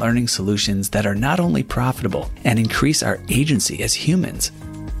machine learning solutions that are not only profitable and increase our agency as humans,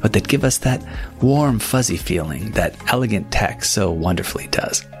 but that give us that warm, fuzzy feeling that elegant tech so wonderfully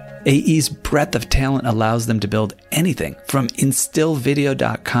does. AE's breadth of talent allows them to build anything from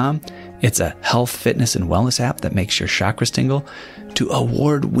instillvideo.com, it's a health, fitness, and wellness app that makes your chakras tingle, to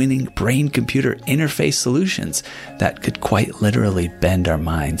award-winning brain-computer interface solutions that could quite literally bend our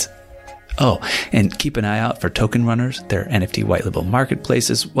minds. Oh, and keep an eye out for Token Runners, their NFT white label marketplace,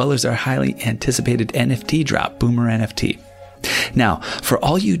 as well as our highly anticipated NFT drop, Boomer NFT. Now, for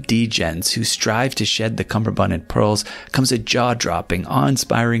all you degens who strive to shed the cummerbund and pearls comes a jaw-dropping,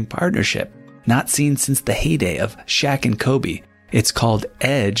 awe-inspiring partnership, not seen since the heyday of Shaq and Kobe. It's called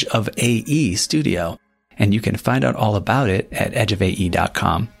Edge of AE Studio, and you can find out all about it at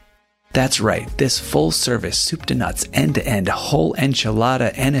edgeofae.com. That's right, this full-service, soup-to-nuts, end-to-end, whole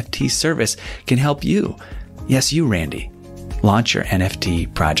enchilada NFT service can help you, yes, you, Randy, launch your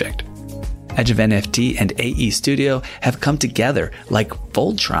NFT project. Edge of NFT and AE Studio have come together like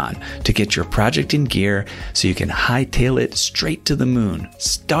Voltron to get your project in gear so you can hightail it straight to the moon,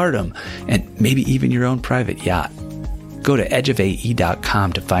 stardom, and maybe even your own private yacht. Go to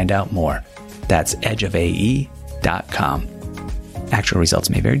edgeofae.com to find out more. That's edgeofae.com. Actual results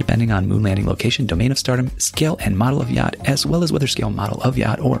may vary depending on moon landing location, domain of stardom, scale and model of yacht, as well as whether scale model of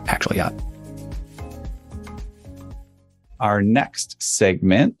yacht or actual yacht. Our next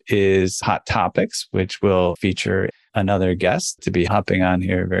segment is Hot Topics, which will feature another guest to be hopping on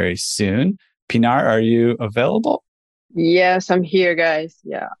here very soon. Pinar, are you available? Yes, I'm here, guys.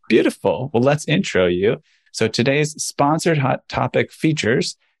 Yeah. Beautiful. Well, let's intro you. So today's sponsored Hot Topic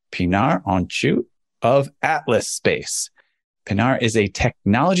features Pinar Oncu of AtlasSpace. Pinar is a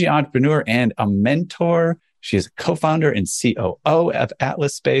technology entrepreneur and a mentor. She is a co-founder and COO of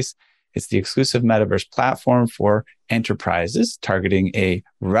AtlasSpace. It's the exclusive Metaverse platform for enterprises targeting a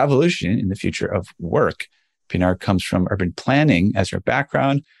revolution in the future of work. Pinar comes from urban planning as her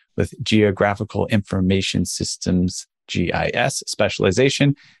background with geographical information systems, GIS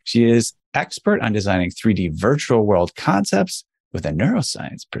specialization. She is expert on designing 3D virtual world concepts with a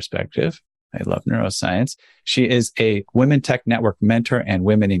neuroscience perspective. I love neuroscience. She is a Women Tech Network mentor and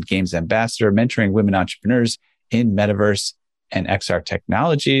Women in Games ambassador, mentoring women entrepreneurs in Metaverse and XR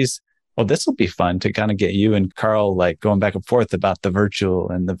technologies. Well, this will be fun to kind of get you and Karl like going back and forth about the virtual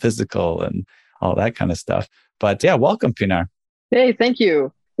and the physical and all that kind of stuff. But yeah, welcome, Pinar. Hey, thank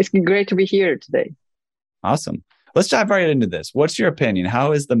you. It's great to be here today. Awesome. Let's dive right into this. What's your opinion?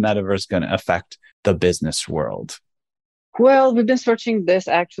 How is the metaverse going to affect the business world? Well, we've been searching this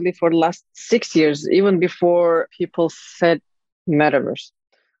actually for the last 6 years, even before people said metaverse.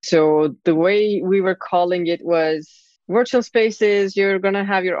 So the way we were calling it was virtual spaces. You're going to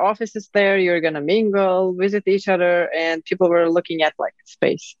have your offices there. You're going to mingle, visit each other. And people were looking at like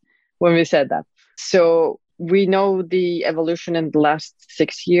space when we said that. So we know the evolution in the last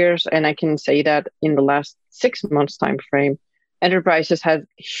 6 years. And I can say that in the last 6 months time frame, enterprises have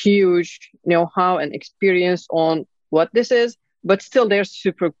huge know-how and experience on what this is, but still they're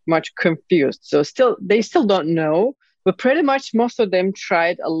super much confused. So they still don't know, but pretty much most of them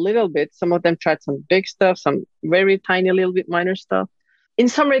tried a little bit. Some of them tried some big stuff, some very tiny, little bit minor stuff. In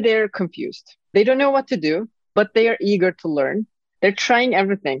summary, they're confused. They don't know what to do, but they are eager to learn. They're trying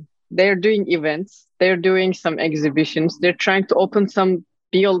everything. They're doing events. They're doing some exhibitions. They're trying to open some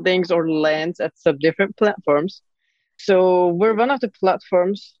buildings or lands at some different platforms. So we're one of the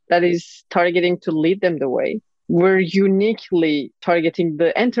platforms that is targeting to lead them the way. We're uniquely targeting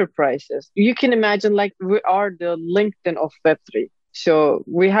the enterprises. You can imagine like we are the LinkedIn of Web3. So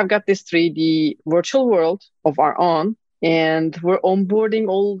we have got this 3D virtual world of our own, and we're onboarding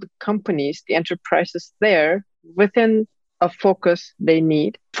all the companies, the enterprises there within a focus they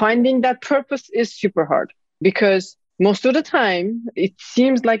need. Finding that purpose is super hard because most of the time it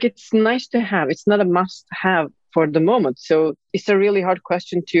seems like it's nice to have. It's not a must have for the moment. So it's a really hard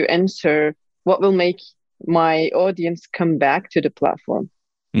question to answer. What will make my audience come back to the platform?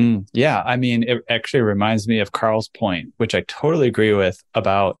 Yeah, I mean, it actually reminds me of Karl's point, which I totally agree with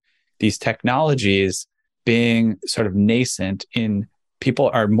about these technologies being sort of nascent in people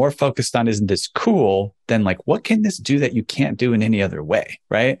are more focused on, isn't this cool, than like, what can this do that you can't do in any other way,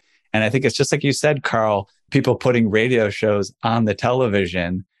 right? And I think it's just like you said, Karl, people putting radio shows on the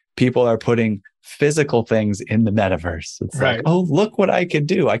television, people are putting physical things in the metaverse. It's Right. like, oh, look what I can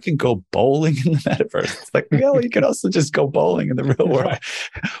do. I can go bowling in the metaverse. It's like, well, you can also just go bowling in the real world. Right.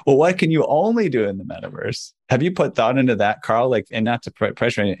 Well, what can you only do in the metaverse? Have you put thought into that, Karl? Like, and not to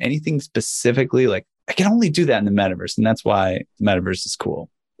pressure anything specifically, like I can only do that in the metaverse. And that's why the metaverse is cool.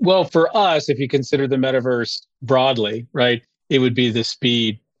 Well, for us, if you consider the metaverse broadly, right, it would be the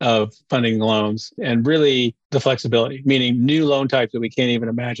speed of funding loans and really the flexibility, meaning new loan types that we can't even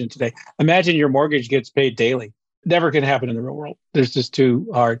imagine today. Imagine your mortgage gets paid daily. Never can happen in the real world. There's just too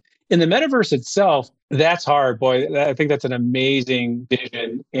hard. In the metaverse itself, that's hard, boy. I think that's an amazing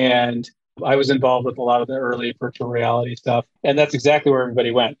vision. And I was involved with a lot of the early virtual reality stuff. And that's exactly where everybody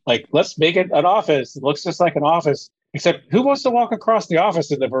went. Like, let's make it an office. It looks just like an office, except who wants to walk across the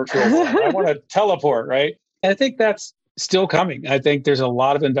office in the virtual world? I want to teleport, right? And I think that's still coming. I think there's a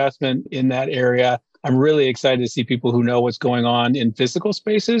lot of investment in that area. I'm really excited to see people who know what's going on in physical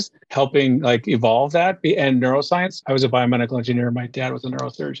spaces, helping like evolve that. And neuroscience. I was a biomedical engineer. My dad was a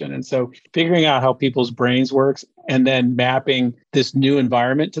neurosurgeon. And so figuring out how people's brains works and then mapping this new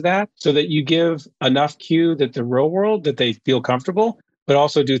environment to that so that you give enough cue that the real world, that they feel comfortable, but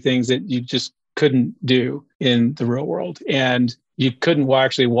also do things that you just couldn't do in the real world. And you couldn't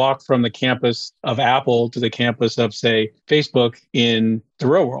actually walk from the campus of Apple to the campus of, say, Facebook in the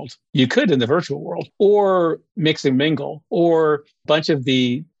real world. You could in the virtual world, or mix and mingle, or a bunch of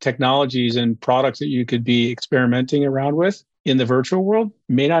the technologies and products that you could be experimenting around with in the virtual world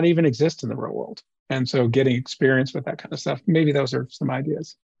may not even exist in the real world. And so getting experience with that kind of stuff, maybe those are some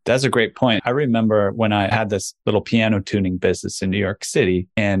ideas. That's a great point. I remember when I had this little piano tuning business in New York City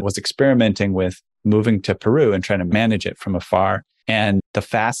and was experimenting with moving to Peru and trying to manage it from afar. And the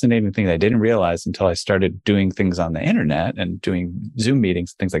fascinating thing that I didn't realize until I started doing things on the internet and doing Zoom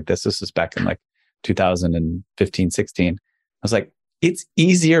meetings, things like this was back in like 2015, 16. I was like, it's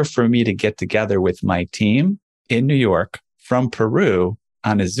easier for me to get together with my team in New York from Peru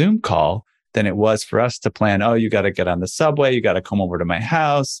on a Zoom call than it was for us to plan, oh, you got to get on the subway. You got to come over to my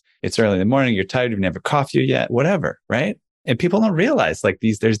house. It's early in the morning. You're tired. You've never coffee yet, whatever. Right. And people don't realize like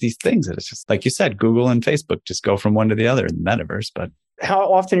there's these things that it's just like you said, Google and Facebook just go from one to the other in the metaverse. But how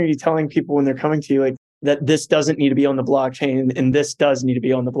often are you telling people when they're coming to you like that this doesn't need to be on the blockchain and this does need to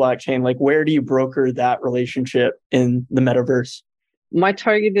be on the blockchain? Like, where do you broker that relationship in the metaverse? My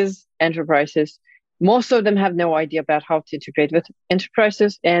target is enterprises. Most of them have no idea about how to integrate with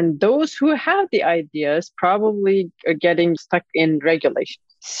enterprises. And those who have the ideas probably are getting stuck in regulation.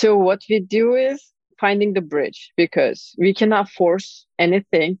 So what we do is finding the bridge, because we cannot force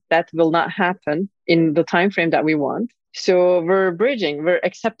anything that will not happen in the time frame that we want. So we're bridging, we're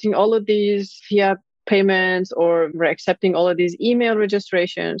accepting all of these fiat payments, or we're accepting all of these email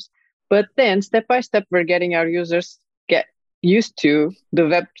registrations. But then step by step, we're getting our users get used to the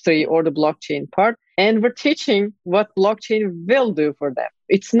Web3 or the blockchain part. And we're teaching what blockchain will do for them.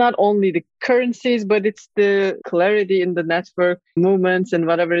 It's not only the currencies, but it's the clarity in the network, movements and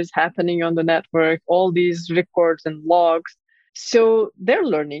whatever is happening on the network, all these records and logs. So they're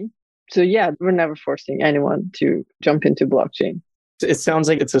learning. So yeah, we're never forcing anyone to jump into blockchain. It sounds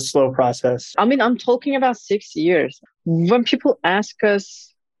like it's a slow process. I mean, I'm talking about 6 years. When people ask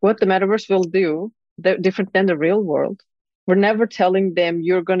us what the metaverse will do, they're different than the real world. We're never telling them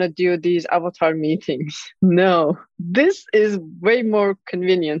you're going to do these avatar meetings. No, this is way more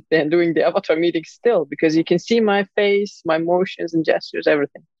convenient than doing the avatar meeting still, because you can see my face, my motions and gestures,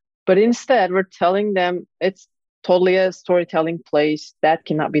 everything. But instead, we're telling them it's totally a storytelling place that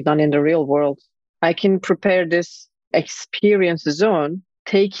cannot be done in the real world. I can prepare this experience zone,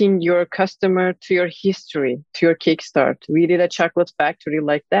 taking your customer to your history, to your kickstart. We did a chocolate factory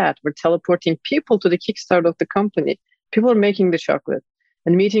like that. We're teleporting people to the kickstart of the company. People are making the chocolate.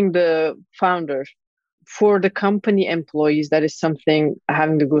 and meeting the founder. For the company employees, that is something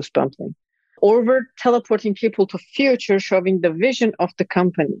having the goosebumps thing. Or we're teleporting people to future, showing the vision of the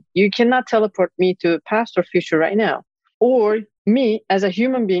company. You cannot teleport me to past or future right now. Or me as a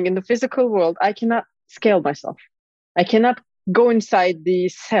human being in the physical world, I cannot scale myself. I cannot go inside the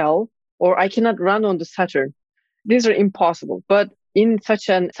cell, or I cannot run on the Saturn. These are impossible. But in such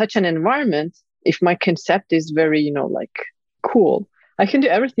an environment, if my concept is very, cool, I can do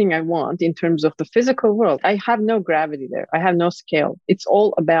everything I want in terms of the physical world. I have no gravity there. I have no scale. It's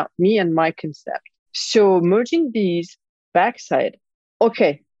all about me and my concept. So merging these backside,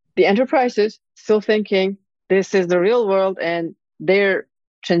 okay, the enterprises still thinking this is the real world, and their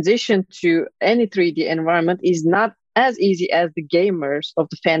transition to any 3D environment is not as easy as the gamers of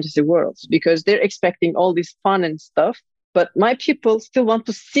the fantasy worlds, because they're expecting all this fun and stuff. But my people still want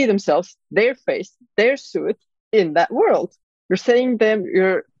to see themselves, their face, their suit in that world. You're saying them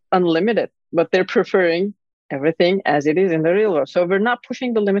you're unlimited, but they're preferring everything as it is in the real world. So we're not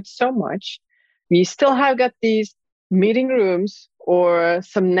pushing the limits so much. We still have got these meeting rooms or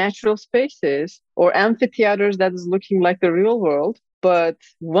some natural spaces or amphitheaters that is looking like the real world. But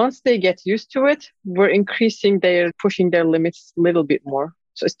once they get used to it, we're pushing their limits a little bit more.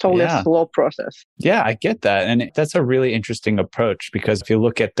 So it's totally a slow process. Yeah, I get that. And that's a really interesting approach, because if you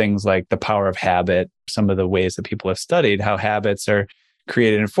look at things like the power of habit, some of the ways that people have studied how habits are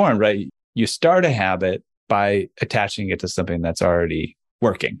created and formed, right? You start a habit by attaching it to something that's already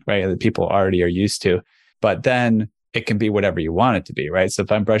working, right? That people already are used to. But then it can be whatever you want it to be, right? So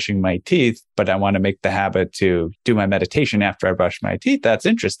if I'm brushing my teeth, but I want to make the habit to do my meditation after I brush my teeth, that's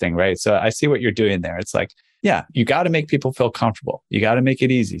interesting, right? So I see what you're doing there. It's like, yeah, you got to make people feel comfortable. You got to make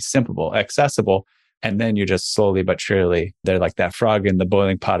it easy, simple, accessible. And then you just slowly but surely, they're like that frog in the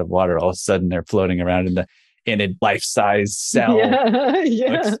boiling pot of water. All of a sudden they're floating around in a life-size cell,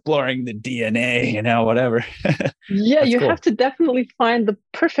 exploring the DNA, whatever. Yeah, you have to definitely find the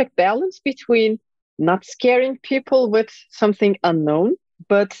perfect balance between not scaring people with something unknown,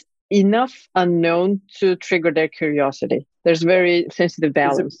 but enough unknown to trigger their curiosity. There's very sensitive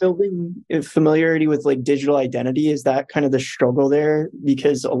balance. Is it building familiarity with digital identity? Is that kind of the struggle there?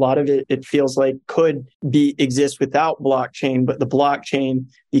 Because a lot of it feels like could exist without blockchain, but the blockchain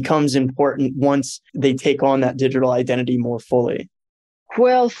becomes important once they take on that digital identity more fully.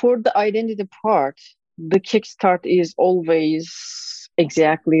 Well, for the identity part, the kickstart is always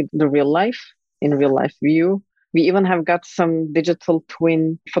exactly the real life, in real life view. We even have got some digital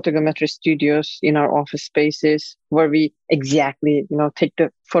twin photogrammetry studios in our office spaces where we exactly, take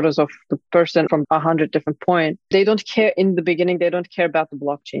the photos of the person from 100 different points. They don't care in the beginning. They don't care about the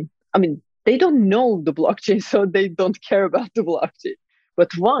blockchain. I mean, they don't know the blockchain, so they don't care about the blockchain. But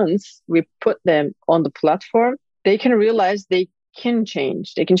once we put them on the platform, they can realize they can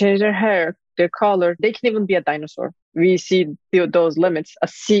change. They can change their hair, their color. They can even be a dinosaur. We see those limits. A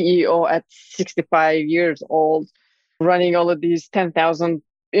CEO at 65 years old running all of these 10,000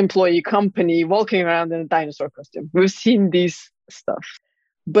 employee company walking around in a dinosaur costume. We've seen these stuff.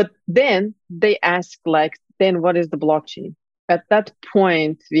 But then they ask then what is the blockchain? At that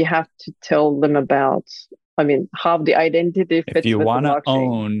point, we have to tell them about, how the identity fits. If you want to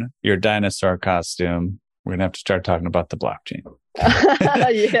own your dinosaur costume, we're going to have to start talking about the blockchain.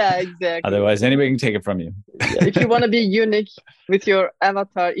 Yeah, exactly. Otherwise, anybody can take it from you. If you want to be unique with your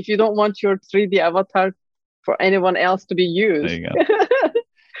avatar, if you don't want your 3D avatar for anyone else to be used. There you go.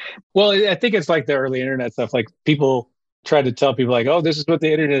 Well, I think it's like the early internet stuff. Like people tried to tell people oh, this is what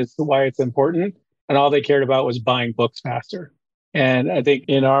the internet is, why it's important. And all they cared about was buying books faster. And I think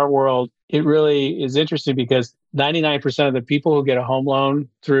in our world, it really is interesting because 99% of the people who get a home loan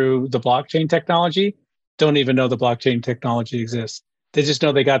through the blockchain technology don't even know the blockchain technology exists. They just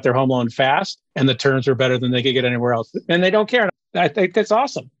know they got their home loan fast and the terms are better than they could get anywhere else. And they don't care. I think that's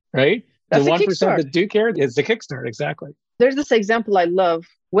awesome, right? That's the 1% that do care is the kickstart, exactly. There's this example I love.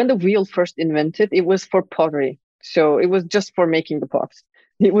 When the wheel first invented, it was for pottery. So it was just for making the pots.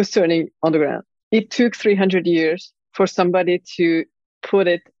 It was turning on the ground. It took 300 years for somebody to put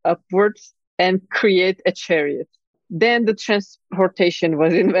it upwards and create a chariot. Then the transportation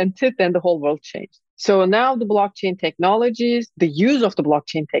was invented and the whole world changed. So now the blockchain technologies, the use of the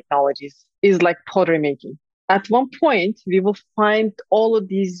blockchain technologies is like pottery making. At one point, we will find all of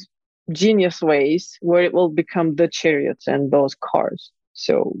these genius ways where it will become the chariots and those cars.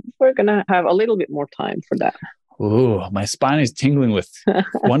 So we're going to have a little bit more time for that. Ooh, my spine is tingling with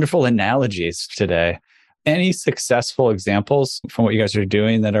wonderful analogies today. Any successful examples from what you guys are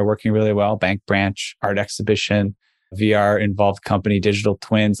doing that are working really well? Bank branch, art exhibition, VR involved company, digital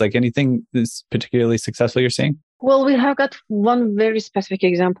twins, anything that's particularly successful you're seeing? Well, we have got one very specific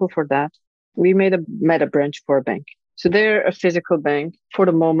example for that. We made a meta branch for a bank. So they're a physical bank. For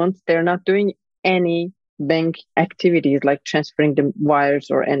the moment, they're not doing any bank activities like transferring the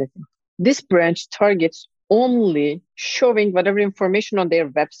wires or anything. This branch targets only showing whatever information on their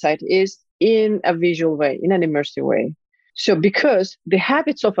website is in a visual way, in an immersive way. So because the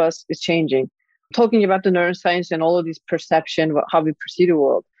habits of us is changing, talking about the neuroscience and all of this perception, how we perceive the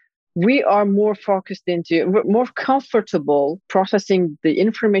world, we are more focused we're more comfortable processing the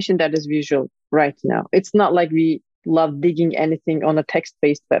information that is visual right now. It's not like we love digging anything on a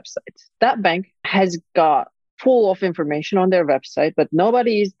text-based website. That bank has got full of information on their website, but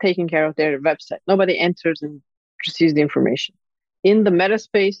nobody is taking care of their website. Nobody enters and receives the information. In the meta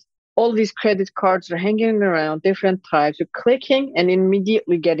space, all these credit cards are hanging around, different types. You're clicking and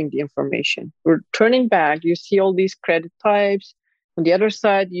immediately getting the information. We're turning back. You see all these credit types. On the other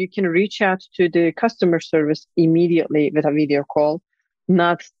side, you can reach out to the customer service immediately with a video call,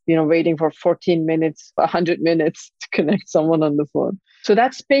 not waiting for 14 minutes, 100 minutes to connect someone on the phone. So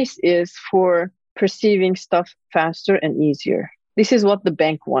that space is for perceiving stuff faster and easier. This is what the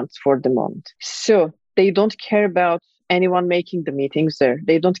bank wants for the moment. So they don't care about anyone making the meetings there.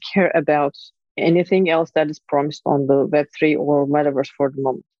 They don't care about anything else that is promised on the Web3 or Metaverse for the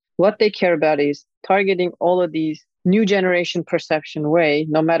moment. What they care about is targeting all of these new generation perception way,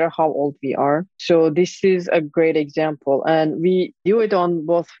 no matter how old we are. So this is a great example. And we do it on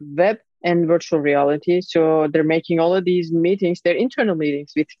both web and virtual reality. So they're making all of these meetings, their internal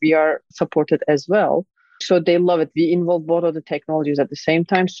meetings with VR supported as well. So they love it. We involve both of the technologies at the same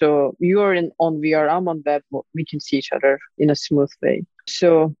time. So you're on VR, I'm on web. We can see each other in a smooth way.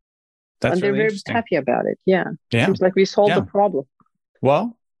 So That's and they're really very happy about it. Yeah. Yeah. Seems like we solved the problem.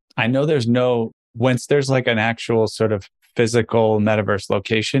 Well, I know once there's like an actual sort of physical metaverse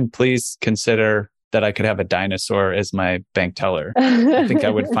location, please consider that I could have a dinosaur as my bank teller. I think I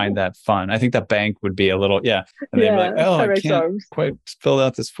would find that fun. I think that bank would be a little, and they'd be like, oh, I can't quite fill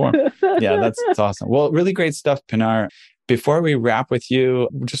out this form. Yeah, that's awesome. Well, really great stuff, Pinar. Before we wrap with you,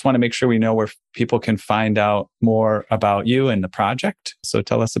 we just want to make sure we know where people can find out more about you and the project. So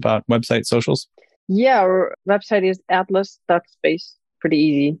tell us about website, socials. Yeah, our website is atlas.space. Pretty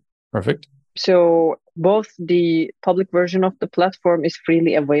easy. Perfect. So both the public version of the platform is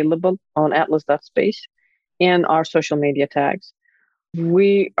freely available on atlas.space and our social media tags.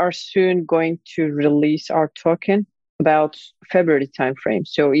 We are soon going to release our token about February timeframe.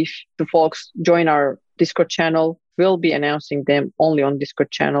 So if the folks join our Discord channel, we'll be announcing them only on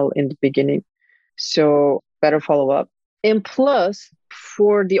Discord channel in the beginning. So better follow up. And plus,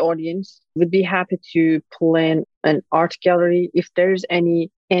 for the audience, we'd be happy to plan an art gallery. If there's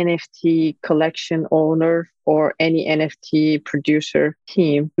any NFT collection owner or any NFT producer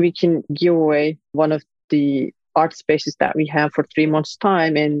team, we can give away one of the art spaces that we have for 3 months'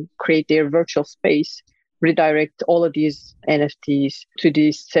 time and create their virtual space, redirect all of these NFTs to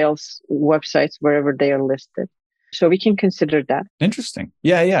these sales websites wherever they are listed. So we can consider that. Interesting.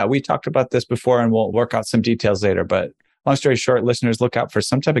 Yeah. We talked about this before and we'll work out some details later. But long story short, listeners, look out for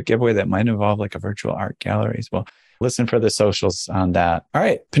some type of giveaway that might involve like a virtual art gallery as well. Listen for the socials on that. All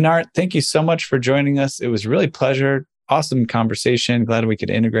right, Pinar, thank you so much for joining us. It was really a pleasure. Awesome conversation. Glad we could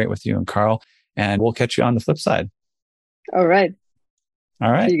integrate with you and Karl. And we'll catch you on the flip side. All right.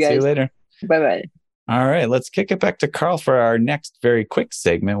 All right. See you later. Bye-bye. All right. Let's kick it back to Karl for our next very quick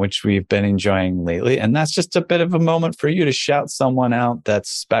segment, which we've been enjoying lately. And that's just a bit of a moment for you to shout someone out that's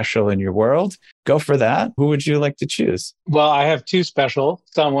special in your world. Go for that. Who would you like to choose? Well, I have two special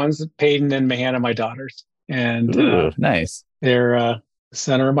someones, Peyton and Mahana, my daughters. And nice. They're the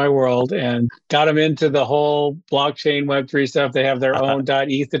center of my world and got them into the whole blockchain Web3 stuff. They have their own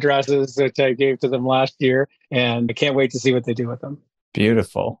 .eth addresses that I gave to them last year. And I can't wait to see what they do with them.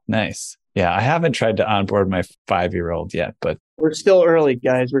 Beautiful. Nice. Yeah, I haven't tried to onboard my 5-year-old yet, but we're still early,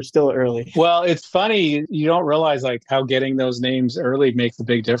 guys. We're still early. Well, it's funny. You don't realize like how getting those names early makes a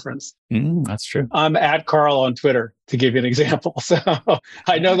big difference. That's true. I'm at Karl on Twitter, to give you an example. So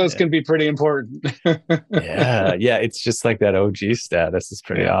I know those can be pretty important. Yeah. It's just like that OG status is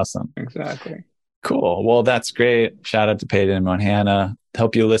pretty awesome. Exactly. Cool. Well, that's great. Shout out to Peyton and Mahana.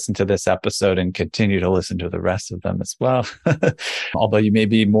 Hope you listen to this episode and continue to listen to the rest of them as well. Although you may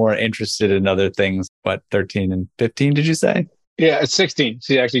be more interested in other things. What, 13 and 15, did you say? Yeah, it's 16.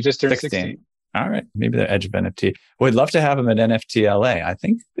 She actually just turned 16. All right. Maybe the edge of NFT. We'd love to have them at NFTLA. I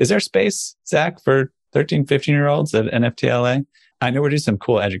think, is there space, Zach, for 13, 15-year-olds at NFTLA? I know we're doing some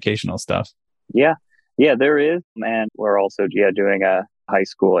cool educational stuff. Yeah, there is. And we're also doing a high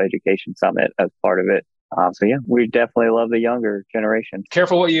school education summit as part of it. So yeah, we definitely love the younger generation.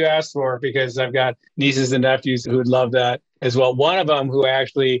 Careful what you ask for, because I've got nieces and nephews who would love that as well. One of them who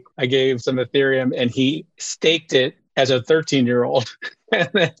actually I gave some Ethereum and he staked it as a 13-year-old and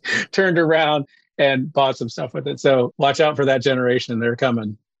then turned around and bought some stuff with it. So watch out for that generation. They're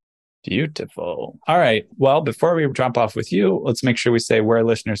coming. Beautiful. All right. Well, before we drop off with you, let's make sure we say where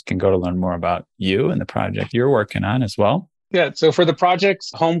listeners can go to learn more about you and the project you're working on as well. Yeah. So for the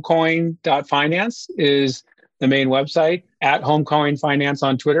projects, homecoin.finance is the main website. At homecoin.finance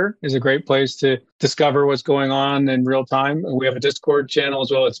on Twitter is a great place to discover what's going on in real time. We have a Discord channel as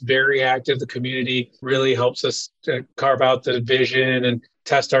well. It's very active. The community really helps us to carve out the vision and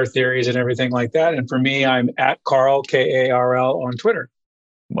test our theories and everything like that. And for me, I'm at Karl, Karl on Twitter.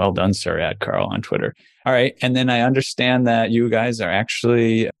 Well done, sir, at Karl on Twitter. All right. And then I understand that you guys are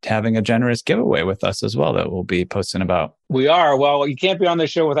actually having a generous giveaway with us as well that we'll be posting about. We are. Well, you can't be on the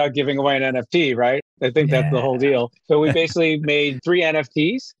show without giving away an NFT, right? I think that's the whole deal. So we basically made 3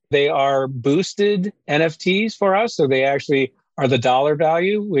 NFTs. They are boosted NFTs for us. So they actually are the dollar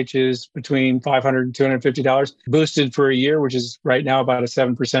value, which is between $500 and $250, boosted for a year, which is right now about a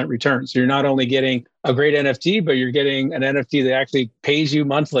 7% return. So you're not only getting a great NFT, but you're getting an NFT that actually pays you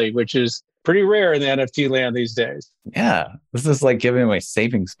monthly, which is pretty rare in the NFT land these days. Yeah. This is like giving away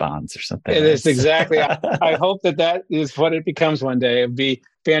savings bonds or something. It is exactly. I hope that is what it becomes one day. It'd be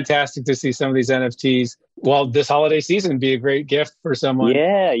fantastic to see some of these NFTs. Well, this holiday season be a great gift for someone.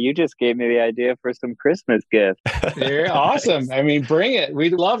 Yeah, you just gave me the idea for some Christmas gifts. They're awesome. I mean, bring it.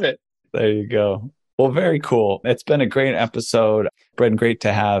 We'd love it. There you go. Well, very cool. It's been a great episode. Been great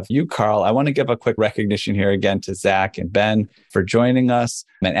to have you, Karl. I want to give a quick recognition here again to Zach and Ben for joining us.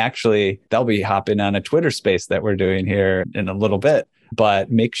 And actually, they'll be hopping on a Twitter space that we're doing here in a little bit.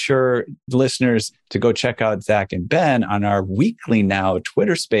 But make sure listeners to go check out Zach and Ben on our weekly now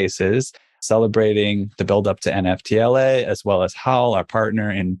Twitter spaces, celebrating the build up to NFTLA, as well as Howl, our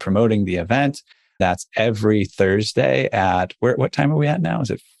partner in promoting the event. That's every Thursday at what time are we at now? Is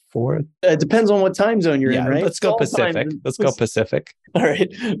it 4? It depends on what time zone you're in, right? Let's go Pacific. Let's go Pacific. All right.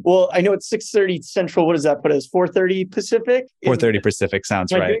 Well, I know it's 6:30 Central. What does that put us? 4:30 Pacific? 4:30 Pacific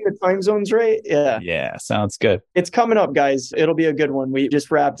sounds right. Am I getting the time zones right? Yeah. Yeah, sounds good. It's coming up, guys. It'll be a good one. We just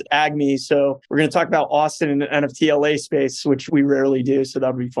wrapped AGME, so we're going to talk about Austin and the NFTLA space, which we rarely do. So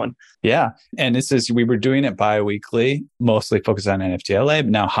that'll be fun. Yeah. And we were doing it bi-weekly, mostly focused on NFTLA,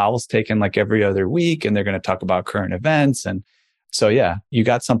 but now Howl's taken like every other week, and they're going to talk about current events. And so yeah, you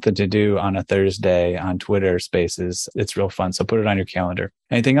got something to do on a Thursday on Twitter Spaces. It's real fun. So put it on your calendar.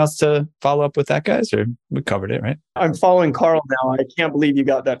 Anything else to follow up with that, guys? Or we covered it, right? I'm following Karl now. I can't believe you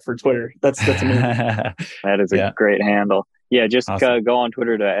got that for Twitter. That's amazing. That is a great handle. Yeah, just awesome. Go on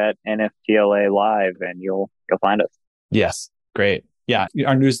Twitter to @NFTLA Live and you'll find us. Yes, great. Yeah,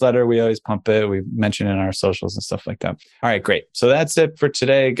 our newsletter, we always pump it. We mention it in our socials and stuff like that. All right, great. So that's it for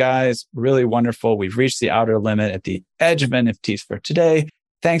today, guys. Really wonderful. We've reached the outer limit at the edge of NFTs for today.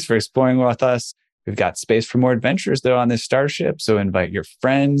 Thanks for exploring with us. We've got space for more adventures, though, on this starship. So invite your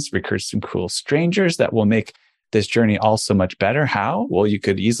friends, recruit some cool strangers that will make this journey all so much better. How? Well, you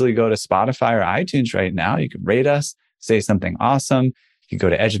could easily go to Spotify or iTunes right now. You could rate us, say something awesome. You can go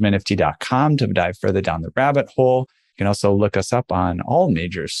to edgeofnft.com to dive further down the rabbit hole. You can also look us up on all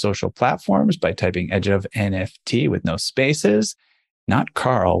major social platforms by typing Edge of NFT with no spaces, not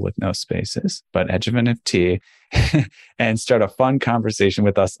Karl with no spaces, but Edge of NFT, and start a fun conversation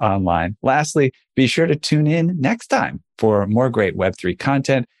with us online. Lastly, be sure to tune in next time for more great Web3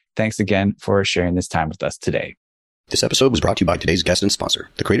 content. Thanks again for sharing this time with us today. This episode was brought to you by today's guest and sponsor.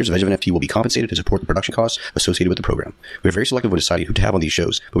 The creators of Edge of NFT will be compensated to support the production costs associated with the program. We are very selective when deciding who to have on these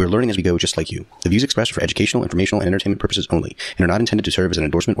shows, but we are learning as we go just like you. The views expressed are for educational, informational, and entertainment purposes only, and are not intended to serve as an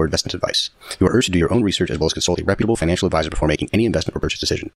endorsement or investment advice. You are urged to do your own research as well as consult a reputable financial advisor before making any investment or purchase decision.